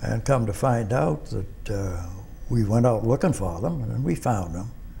 And come to find out that we went out looking for them, and we found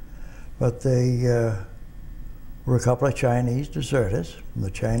them. But they were a couple of Chinese deserters from the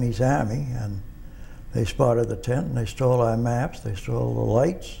Chinese army, and they spotted the tent, and they stole our maps, they stole the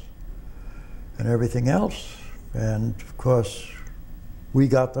lights, and everything else. And of course, we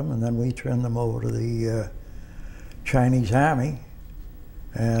got them, and then we turned them over to the Chinese army,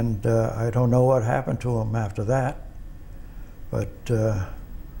 and I don't know what happened to them after that, but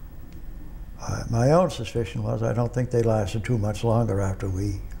my own suspicion was I don't think they lasted too much longer after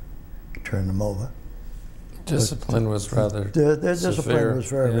we turned them over. Discipline was rather Their discipline severe, was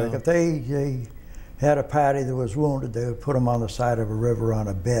very big. If they had a party that was wounded, they would put them on the side of a river on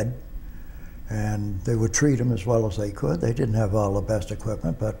a bed, and they would treat them as well as they could. They didn't have all the best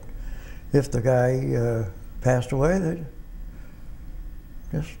equipment, but if the guy passed away,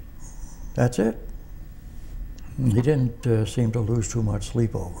 that's it. He didn't seem to lose too much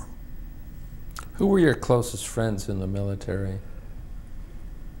sleep over him. Who were your closest friends in the military?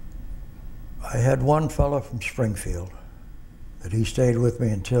 I had one fellow from Springfield that he stayed with me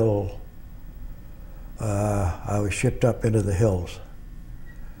until I was shipped up into the hills,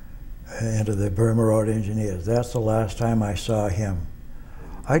 into the Burma Road Engineers. That's the last time I saw him.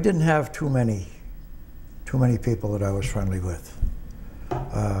 I didn't have too many too many people that I was friendly with.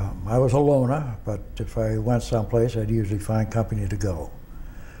 I was a loner, but if I went someplace, I'd usually find company to go.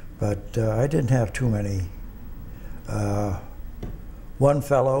 But I didn't have too many. One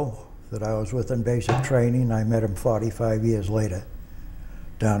fellow that I was with in basic training, I met him 45 years later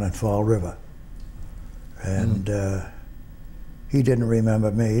down in Fall River. And he didn't remember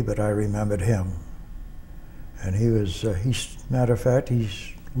me, but I remembered him. And he was, matter of fact,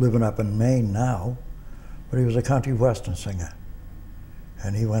 he's living up in Maine now, but he was a country western singer.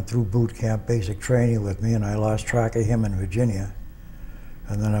 And he went through boot camp basic training with me, and I lost track of him in Virginia.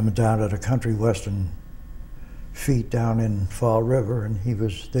 And then I'm down at a country western feat down in Fall River, and he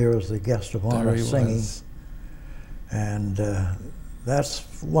was there as the guest of honor singing. And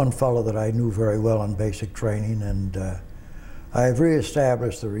that's one fellow that I knew very well in basic training, and I've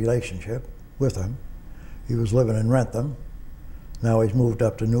reestablished the relationship with him. He was living in Rentham. Now he's moved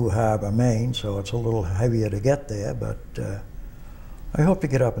up to New Harbor, Maine, so it's a little heavier to get there, but I hope to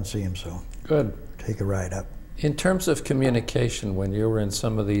get up and see him soon. Good. Take a ride up. In terms of communication, when you were in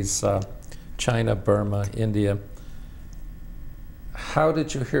some of these China, Burma, India, how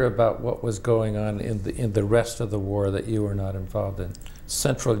did you hear about what was going on in the rest of the war that you were not involved in?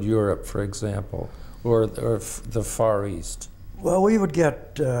 Central Europe, for example, or the Far East? Well, we would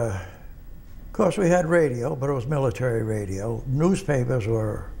get, of course we had radio, but it was military radio. Newspapers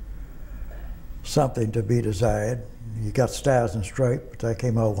were something to be desired. You got Stars and Stripes, but that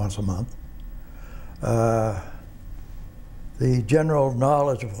came out once a month. The general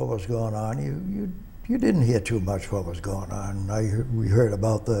knowledge of what was going on, you didn't hear too much what was going on. We heard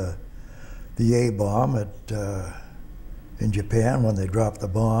about the A-bomb in Japan when they dropped the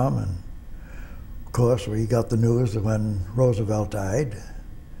bomb, and of course we got the news that when Roosevelt died,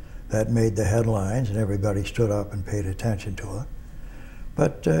 that made the headlines and everybody stood up and paid attention to it.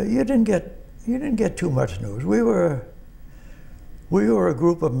 But you didn't get too much news. We were a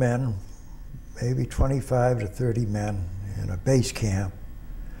group of men, maybe 25 to 30 men in a base camp,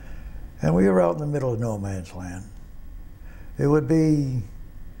 and we were out in the middle of no man's land. It would be,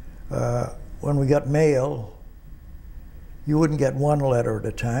 when we got mail, you wouldn't get one letter at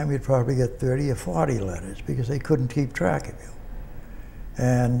a time, you'd probably get 30 or 40 letters because they couldn't keep track of you.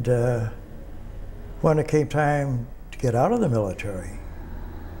 And when it came time to get out of the military,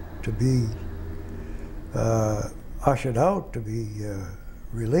 to be ushered out, to be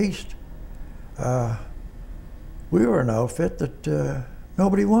released, we were an outfit that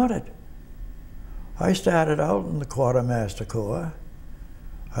nobody wanted. I started out in the Quartermaster Corps.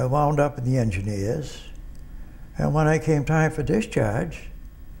 I wound up in the Engineers. And when I came time for discharge,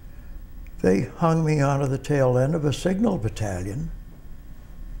 they hung me onto the tail end of a signal battalion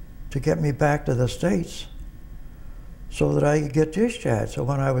to get me back to the States so that I could get discharged. So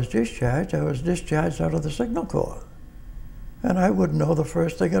when I was discharged out of the Signal Corps. And I wouldn't know the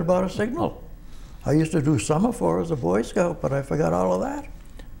first thing about a signal. I used to do semaphore as a Boy Scout, but I forgot all of that.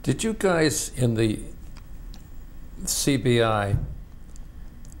 Did you guys in the CBI,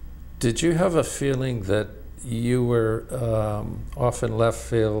 did you have a feeling that you were off in left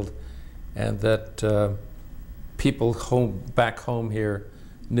field and that people back home here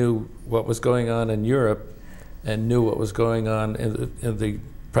knew what was going on in Europe and knew what was going on in the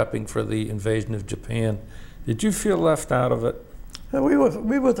prepping for the invasion of Japan? Did you feel left out of it? We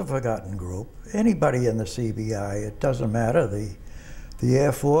were the forgotten group. Anybody in the CBI, it doesn't matter. The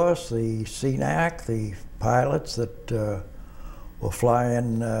Air Force, the CNAC, the pilots that were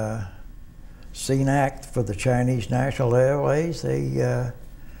flying CNAC for the Chinese National Airways, they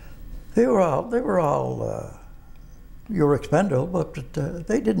were all you were expendable, but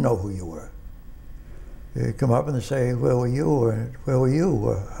they didn't know who you were. They come up and they say, "Where were you?" Or, "Where were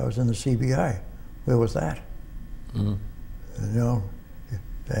you?" "I was in the CBI." "Where was that?" Mm-hmm. You know,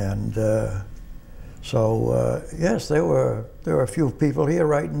 and so yes, there were a few people here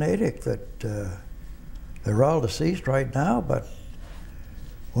right in Natick that they're all deceased right now. But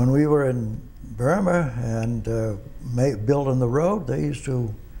when we were in Burma and building the road, they used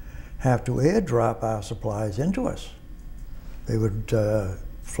to have to airdrop our supplies into us. They would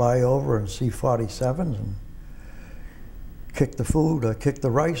fly over in C-47s and kick the food, kick the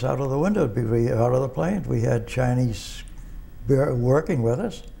rice out of the window, out of the planes. We had Chinese working with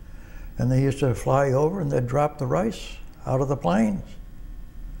us, and they used to fly over and they'd drop the rice out of the planes.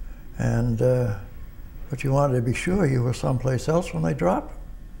 And but you wanted to be sure you were someplace else when they dropped them,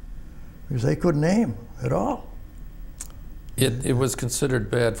 because they couldn't aim at all. It was considered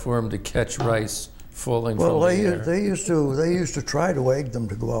bad for them to catch rice falling from the air. Well, they used to try to egg them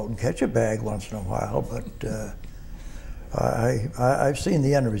to go out and catch a bag once in a while, but I've seen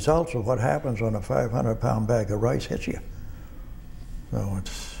the end results of what happens when a 500-pound bag of rice hits you. So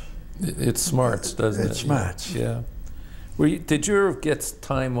it smarts, doesn't it? It smarts. Yeah. Did you ever get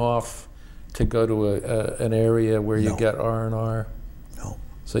time off to go to an area where you got R&R? No.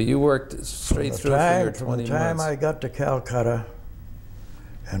 So you worked straight through for your 20 months. From the time I got to Calcutta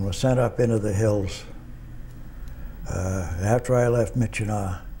and was sent up into the hills, after I left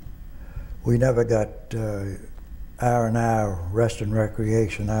Michigan, we never got R&R, rest and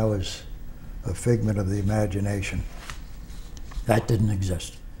recreation. I was a figment of the imagination. That didn't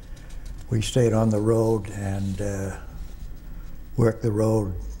exist. We stayed on the road and worked the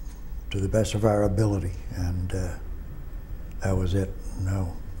road to the best of our ability, and that was it.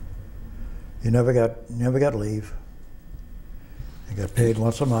 No, you never got leave. You got paid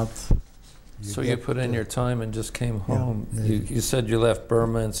once a month. So you put in your time and just came home. Yeah. You said you left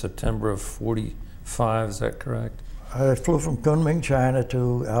Burma in September of '45. Is that correct? I flew from Kunming, China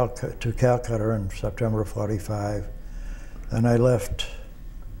to Calcutta in September of '45. Then I left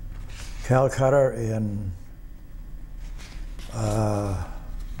Calcutta in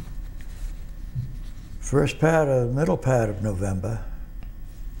middle part of November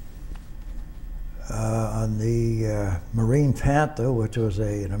on the Marine Panther, which was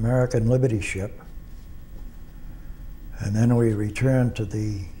an American Liberty ship. And then we returned to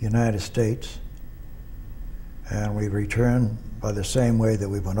the United States, and we returned by the same way that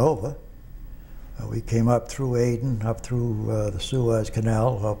we went over. We came up through Aden, up through the Suez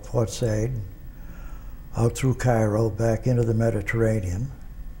Canal, up Port Said, out through Cairo, back into the Mediterranean.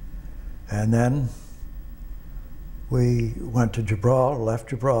 And then we went to Gibraltar, left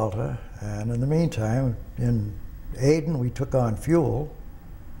Gibraltar, and in the meantime, in Aden, we took on fuel.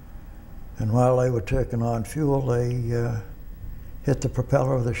 And while they were taking on fuel, they hit the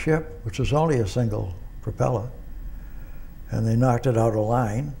propeller of the ship, which was only a single propeller, and they knocked it out of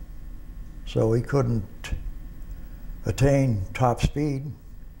line. So we couldn't attain top speed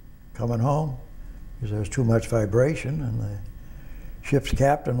coming home because there was too much vibration, and the ship's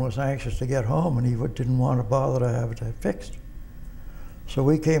captain was anxious to get home, and he didn't want to bother to have it fixed. So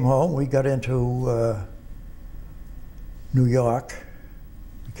we came home, we got into New York.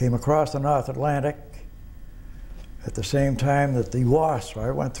 We came across the North Atlantic at the same time that the Wasp,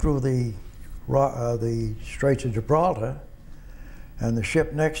 I went through the Straits of Gibraltar, and the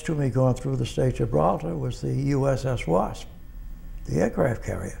ship next to me going through the Straits of Gibraltar was the USS Wasp, the aircraft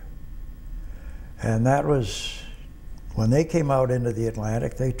carrier. And that was, when they came out into the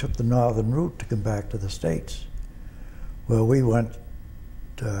Atlantic, they took the northern route to come back to the States. Well, we went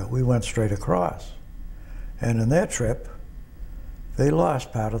straight across. And in their trip, they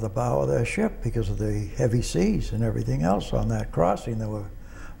lost part of the bow of their ship because of the heavy seas and everything else on that crossing.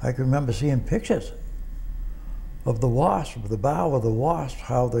 I can remember seeing pictures of the Wasp, of the bow of the Wasp,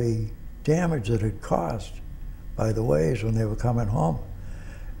 how the damage it had caused by the waves when they were coming home.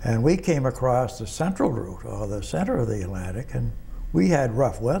 And we came across the central route, or the center of the Atlantic, and we had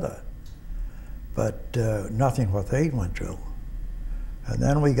rough weather, but nothing what they went through. And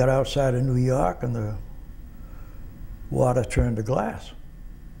then we got outside of New York, and the water turned to glass.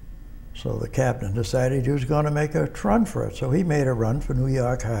 So the captain decided he was going to make a run for it. So he made a run for New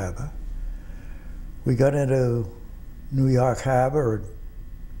York Harbor. We got into New York Harbor at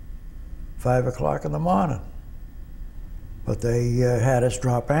 5 o'clock in the morning. But they had us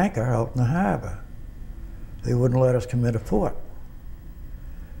drop anchor out in the harbor. They wouldn't let us come into port.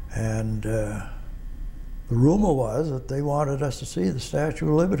 And the rumor was that they wanted us to see the Statue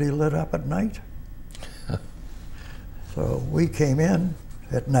of Liberty lit up at night. So we came in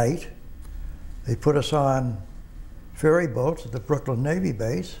at night. They put us on ferry boats at the Brooklyn Navy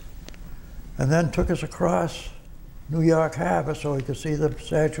base, and then took us across New York Harbor so we could see the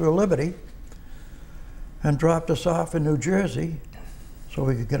Statue of Liberty, and dropped us off in New Jersey so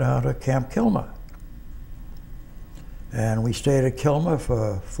we could get out of Camp Kilmer. And we stayed at Kilmer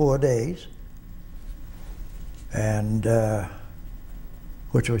for 4 days, and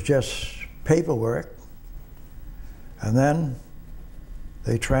which was just paperwork. And then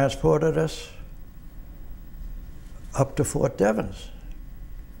they transported us up to Fort Devens.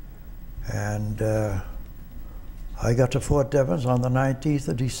 And I got to Fort Devens on the 19th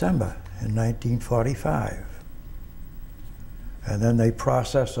of December in 1945. And then they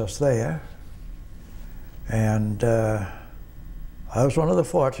processed us there. And I was one of the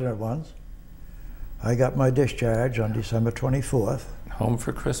fortunate ones. I got my discharge on December 24th. Home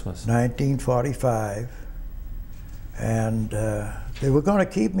for Christmas. 1945. And they were going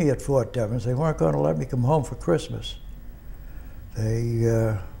to keep me at Fort Devens. They weren't going to let me come home for Christmas. They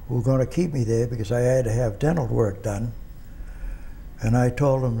were going to keep me there because I had to have dental work done And I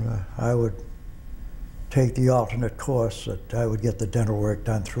told him I would take the alternate course, that I would get the dental work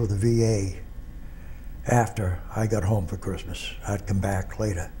done through the VA after I got home for Christmas. I'd come back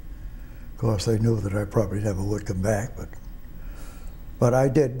later. Of course, they knew that I probably never would come back, but I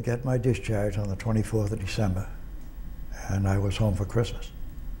did get my discharge on the 24th of December, and I was home for Christmas.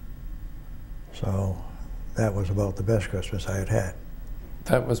 So that was about the best Christmas I had had.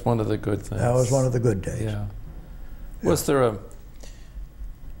 That was one of the good things. That was one of the good days. Yeah. Was there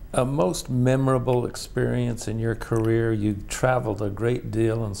a most memorable experience in your career? You traveled a great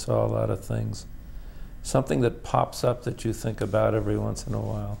deal and saw a lot of things. Something that pops up that you think about every once in a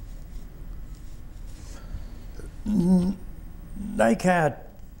while? I can't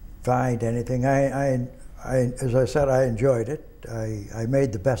find anything. As I said, I enjoyed it. I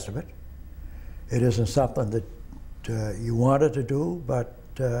made the best of it. It isn't something that you wanted to do, but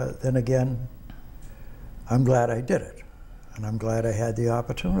then again, I'm glad I did it, and I'm glad I had the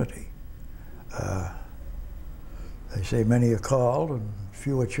opportunity. They say many are called and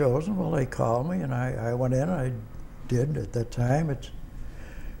few are chosen. Well, they called me, and I went in. I did at that time. It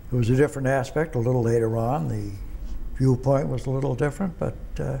was a different aspect. A little later on, the viewpoint was a little different, but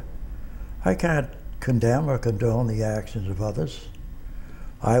I can't condemn or condone the actions of others.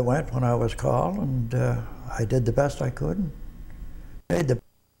 I went when I was called, and I did the best I could. And made the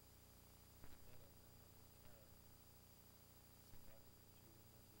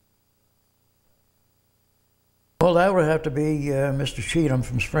Well, that would have to be Mr. Cheatham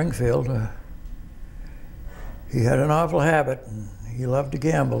from Springfield. He had an awful habit, and he loved to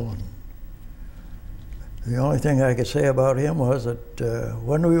gamble. The only thing I could say about him was that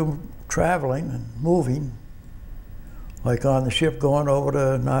when we were traveling and moving, like on the ship going over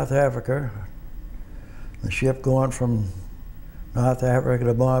to North Africa, the ship going from North Africa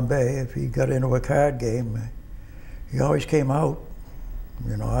to Bombay, if he got into a card game, he always came out.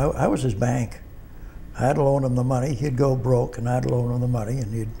 You know, I was his bank. I'd loan him the money, he'd go broke, and I'd loan him the money,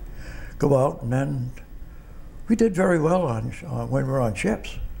 and he'd go out, and then we did very well when we were on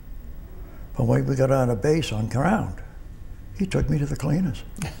ships. But when we got on a base on ground, he took me to the cleaners.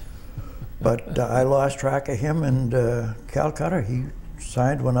 But I lost track of him and Calcutta. He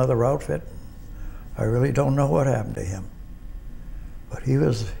signed to another outfit. I really don't know what happened to him. But he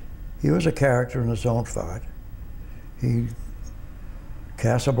was a character in his own thought.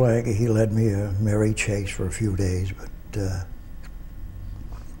 Casablanca, he led me a merry chase for a few days, but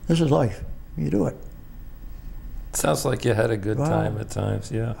this is life. You do it. Sounds like you had a good time at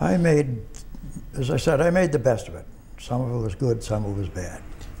times, yeah. I made, as I said, I made the best of it. Some of it was good, some of it was bad.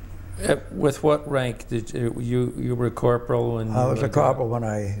 With what rank did you were a corporal? And I was a corporal when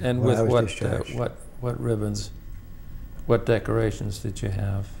I was discharged. What ribbons, what decorations did you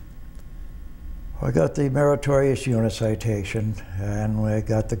have? I got the Meritorious Unit Citation, and I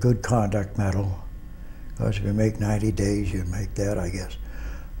got the Good Conduct Medal. Because if you make 90 days, you make that, I guess.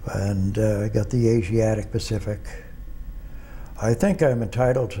 And I got the Asiatic Pacific. I think I'm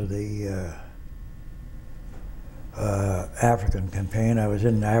entitled to the African campaign. I was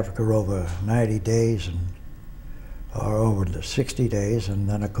in Africa over 90 days, or over the 60 days, and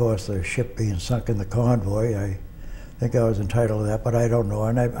then of course the ship being sunk in the convoy, I think I was entitled to that, but I don't know,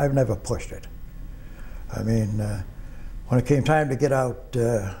 and I've never pushed it. I mean, when it came time to get out,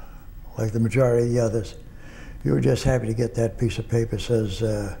 like the majority of the others, you were just happy to get that piece of paper that says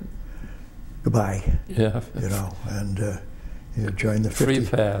goodbye. Yeah. You know, and you joined the free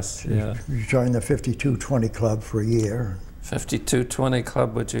pass. Yeah. You joined the 5220 club for a year. 5220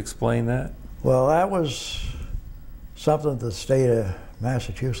 club. Would you explain that? Well, that was something the state of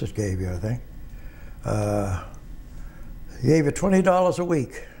Massachusetts gave you, I think. They gave you $20 a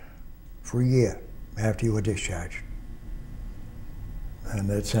week for a year after you were discharged. And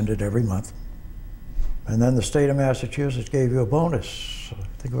they'd send it every month. And then the state of Massachusetts gave you a bonus. I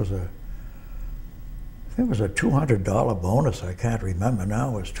think it was a $200 bonus. I can't remember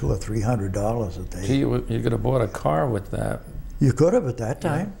now. It was $200 or $300 that they. Gee, you could have bought a car with that. You could have at that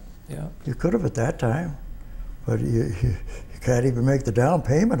time. Yeah. You could have at that time, but you can't even make the down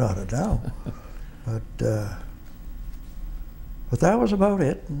payment on it now. But that was about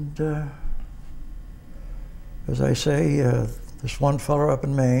it. And as I say, this one fella up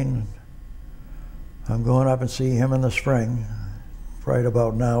in Maine, I'm going up and see him in the spring. Right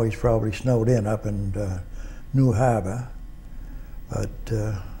about now, he's probably snowed in up in New Harbor. But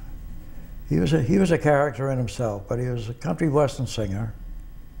he was a character in himself, but he was a country western singer.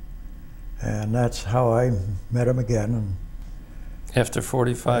 And that's how I met him again. And after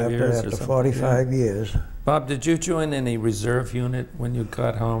 45 years or something? After 45 years. Bob, did you join any reserve unit when you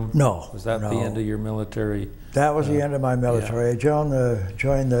got home? No. Was that no. the end of your military? That was the end of my military. Yeah. I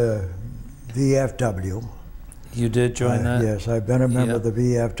joined the VFW. You did join that? Yes, I've been a member of the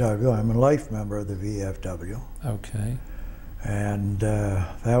VFW. I'm a life member of the VFW. Okay. And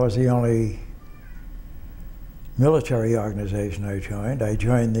that was the only military organization I joined. I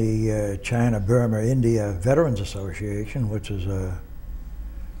joined the China-Burma-India Veterans Association, which is a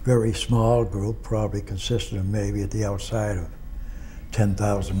very small group, probably consisted of maybe at the outside of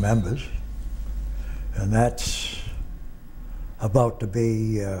 10,000 members. And that's about to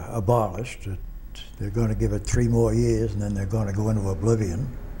be abolished. They're going to give it 3 more years, and then they're going to go into oblivion.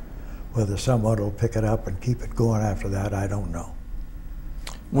 Whether someone will pick it up and keep it going after that, I don't know.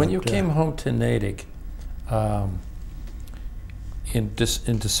 When you came home to Natick in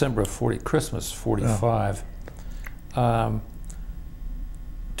December of Christmas '45,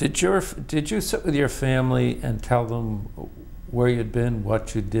 did you sit with your family and tell them where you'd been,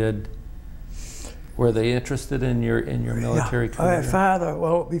 what you did? Were they interested in your military career? My father,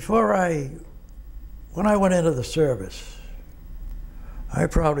 well, when I went into the service, I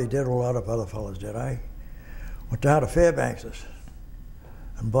probably did what a lot of other fellows did. I went down to Fairbanks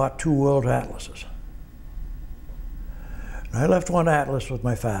and bought 2 world atlases. And I left one atlas with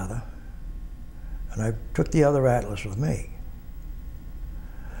my father, and I took the other atlas with me.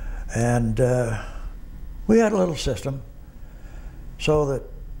 And we had a little system so that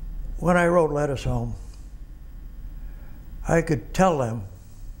when I wrote letters home, I could tell them.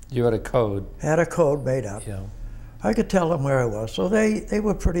 You had a code. Had a code made up. Yeah. I could tell them where I was. So they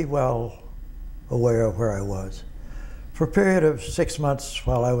were pretty well aware of where I was. For a period of 6 months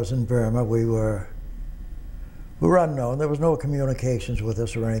while I was in Burma, we were unknown. There was no communications with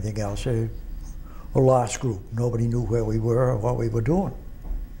us or anything else. A lost group. Nobody knew where we were or what we were doing.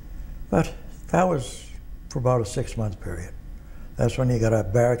 But that was for about a 6-month period. That's when you got a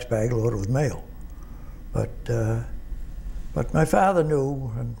barracks bag loaded with mail. But my father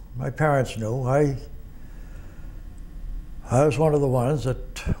knew, and my parents knew. I was one of the ones that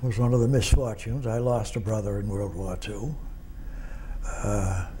was one of the misfortunes. I lost a brother in World War II.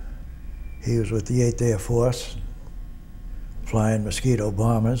 He was with the 8th Air Force, flying Mosquito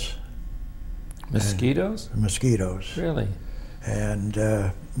bombers. Mosquitoes? Mosquitoes. Really? And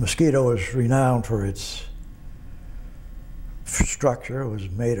Mosquito was renowned for its structure. It was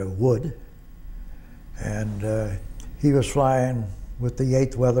made of wood. And he was flying with the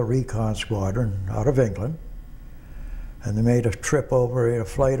 8th Weather Recon Squadron out of England. And they made a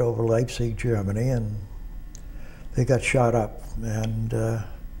flight over Leipzig, Germany, and they got shot up. And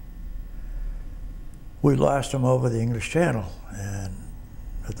we lost him over the English Channel. And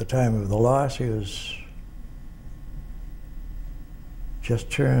at the time of the loss, he was just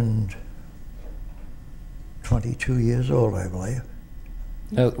turned 22 years old, I believe.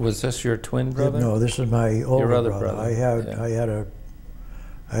 Was this your twin brother? No, this is my older Your other brother. brother.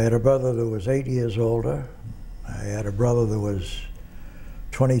 I had a brother that was 8 years older. I had a brother that was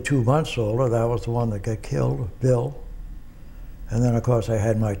 22 months older. That was the one that got killed, Bill. And then, of course, I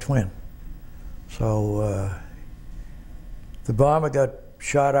had my twin. So the bomber got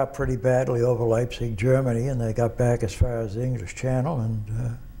shot up pretty badly over Leipzig, Germany, and they got back as far as the English Channel.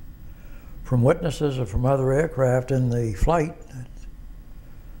 And from witnesses or from other aircraft in the flight,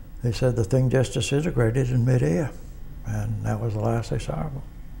 they said the thing just disintegrated in midair. And that was the last I saw of him.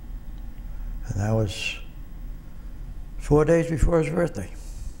 And that was 4 days before his birthday.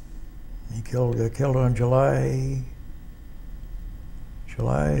 He got killed on July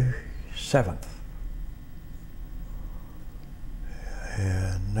 7th.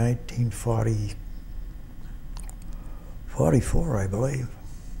 In 1944, I believe.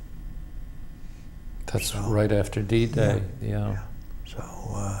 That's right after D-Day, yeah. So,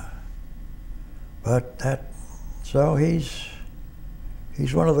 so he's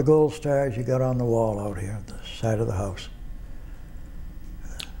one of the gold stars you got on the wall out here at the side of the house.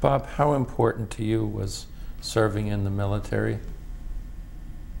 Bob, how important to you was serving in the military?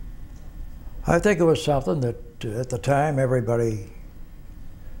 I think it was something that at the time everybody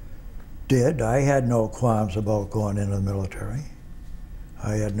did. I had no qualms about going into the military.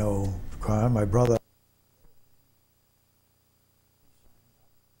 I had no qualm. My brother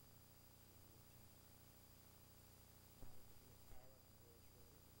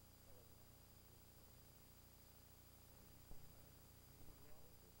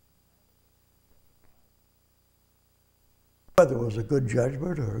whether it was a good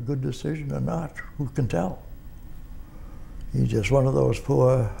judgment or a good decision or not, who can tell? He's just one of those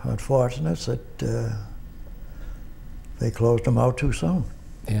poor unfortunates that they closed him out too soon.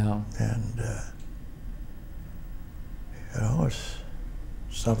 Yeah. And You know, it's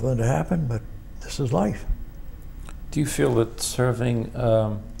something to happen, but this is life. Do you feel that serving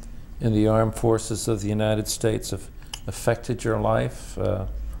in the armed forces of the United States have affected your life,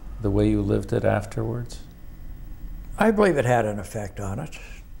 the way you lived it afterwards? I believe it had an effect on it.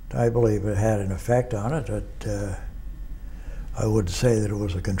 I believe it had an effect on it. I wouldn't say that it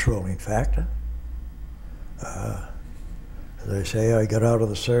was a controlling factor. As I say, I got out of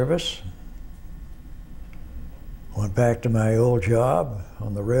the service, went back to my old job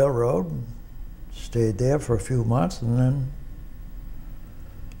on the railroad, stayed there for a few months, and then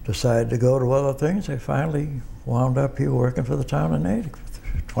decided to go to other things. I finally wound up here working for the town of Natick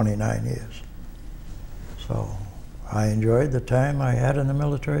for 29 years. So I enjoyed the time I had in the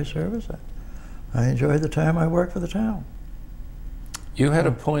military service. I enjoyed the time I worked for the town. You had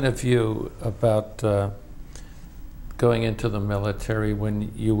a point of view about going into the military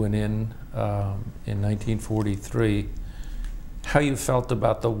when you went in 1943, how you felt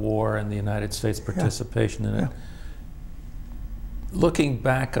about the war and the United States participation in it. Looking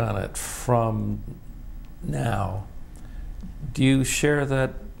back on it from now, do you share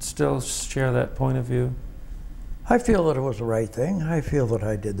that, still share that point of view? I feel that it was the right thing. I feel that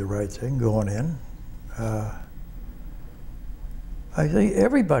I did the right thing going in. I think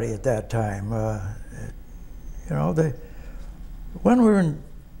everybody at that time, you know, when we were in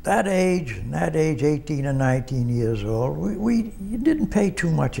that age, 18 and 19 years old, you didn't pay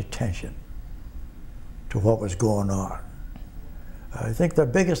too much attention to what was going on. I think the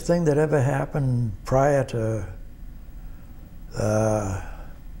biggest thing that ever happened prior to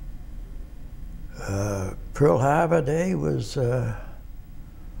Pearl Harbor Day was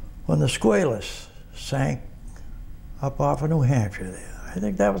when the Squalus sank up off of New Hampshire there. I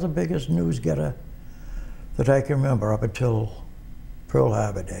think that was the biggest news getter that I can remember up until Pearl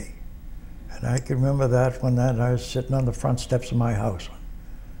Harbor Day. And I can remember that when I was sitting on the front steps of my house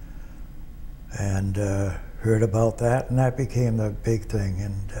and heard about that, and that became the big thing.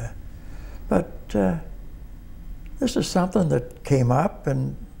 And but this is something that came up,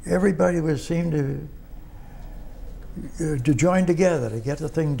 and everybody seemed to join together to get the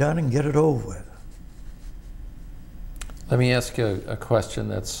thing done and get it over with. Let me ask you a question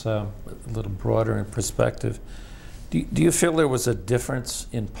that's a little broader in perspective. Do you feel there was a difference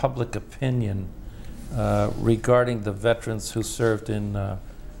in public opinion regarding the veterans who served in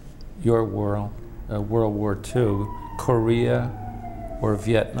your world, World War II, Korea, or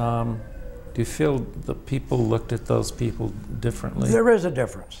Vietnam? Do you feel the people looked at those people differently? There is a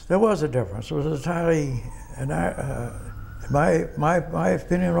difference. There was a difference. It was entirely, and my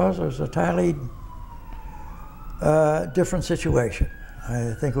opinion was it was a entirely different situation.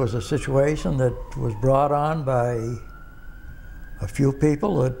 I think it was a situation that was brought on by a few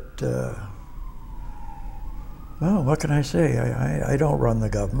people that, well, what can I say? I don't run the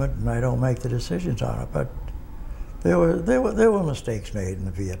government and I don't make the decisions on it, but there were mistakes made in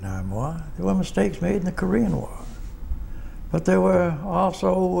the Vietnam War. There were mistakes made in the Korean War. But there were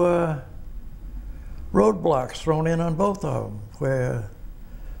also roadblocks thrown in on both of them, where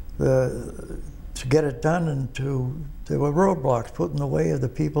to get it done, and there were roadblocks put in the way of the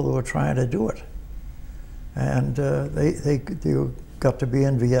people who were trying to do it. And they got to be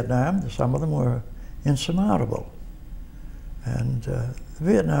in Vietnam. Some of them were insurmountable. And the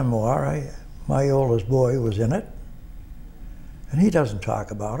Vietnam War, my oldest boy was in it, and he doesn't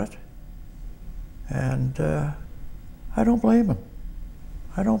talk about it. And I don't blame him.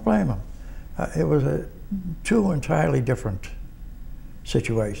 I don't blame him. It was two entirely different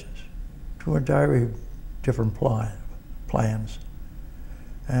situations, two entirely different plans.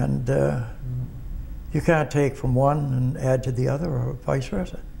 And you can't take from one and add to the other, or vice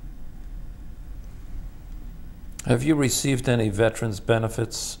versa. Have you received any veterans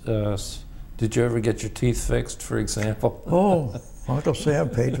benefits? Did you ever get your teeth fixed, for example? Oh, Uncle Sam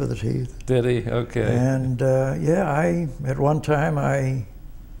paid for the teeth. Did he? Okay. And yeah, at one time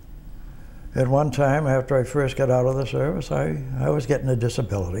after I first got out of the service, I was getting a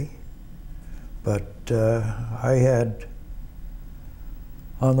disability. But I had,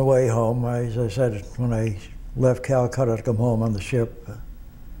 on the way home, as I said, when I left Calcutta to come home on the ship,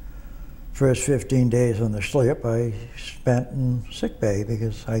 first 15 days on the ship I spent in sick bay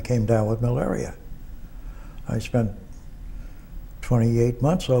because I came down with malaria. I spent 28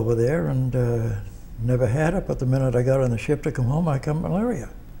 months over there and never had it, but the minute I got on the ship to come home, I got malaria.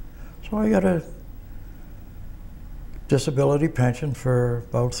 So I got a disability pension for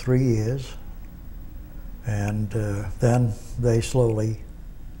about 3 years. And then they slowly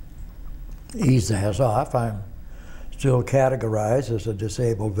eased us off. I'm still categorized as a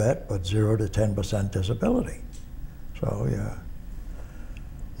disabled vet, but 0 to 10% disability. So yeah,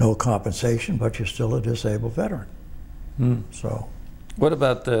 no compensation, but you're still a disabled veteran. So. What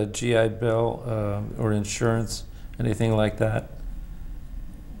about the GI Bill or insurance, anything like that?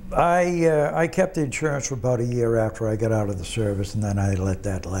 I kept the insurance for about a year after I got out of the service, and then I let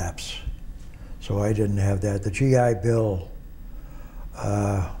that lapse. So I didn't have that. The GI Bill,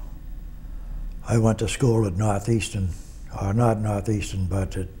 I went to school at Northeastern, or not Northeastern,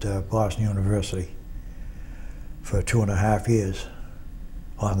 but at Boston University for 2.5 years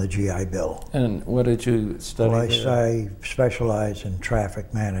on the GI Bill. And what did you study Well, there? I specialize in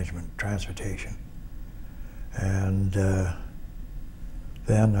traffic management, transportation. And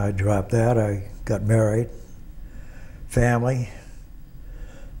then I dropped that. I got married, family,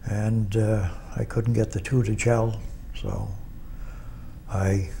 and I couldn't get the two to gel, so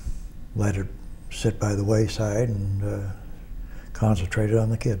I let it sit by the wayside and concentrated on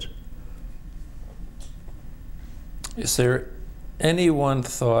the kids. Is there any one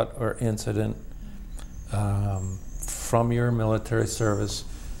thought or incident from your military service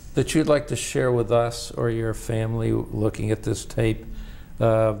that you'd like to share with us or your family looking at this tape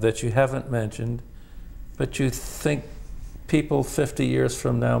that you haven't mentioned, but you think people 50 years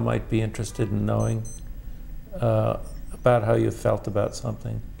from now might be interested in knowing about how you felt about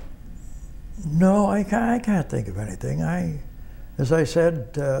something? No, I can't think of anything. As I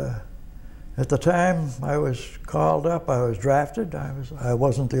said, at the time I was called up, I was drafted. I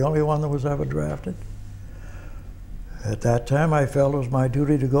wasn't the only one that was ever drafted. At that time, I felt it was my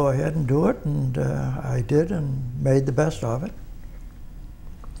duty to go ahead and do it, and I did and made the best of it.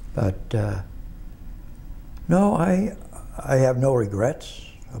 But no, I have no regrets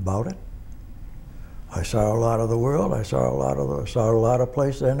about it. I saw a lot of the world. I saw a lot of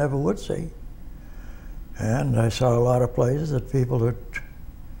places I never would see, and I saw a lot of places that people would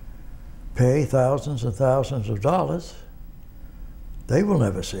pay thousands and thousands of dollars they will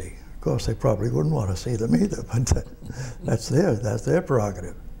never see. Of course, they probably wouldn't want to see them either, but that's their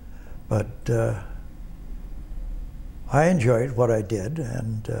prerogative. But I enjoyed what I did,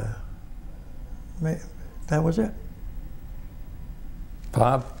 and that was it.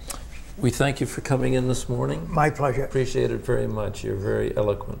 Bob, we thank you for coming in this morning. My pleasure. Appreciate it very much. You're very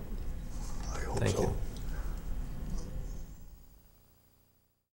eloquent. I hope Thank so. you.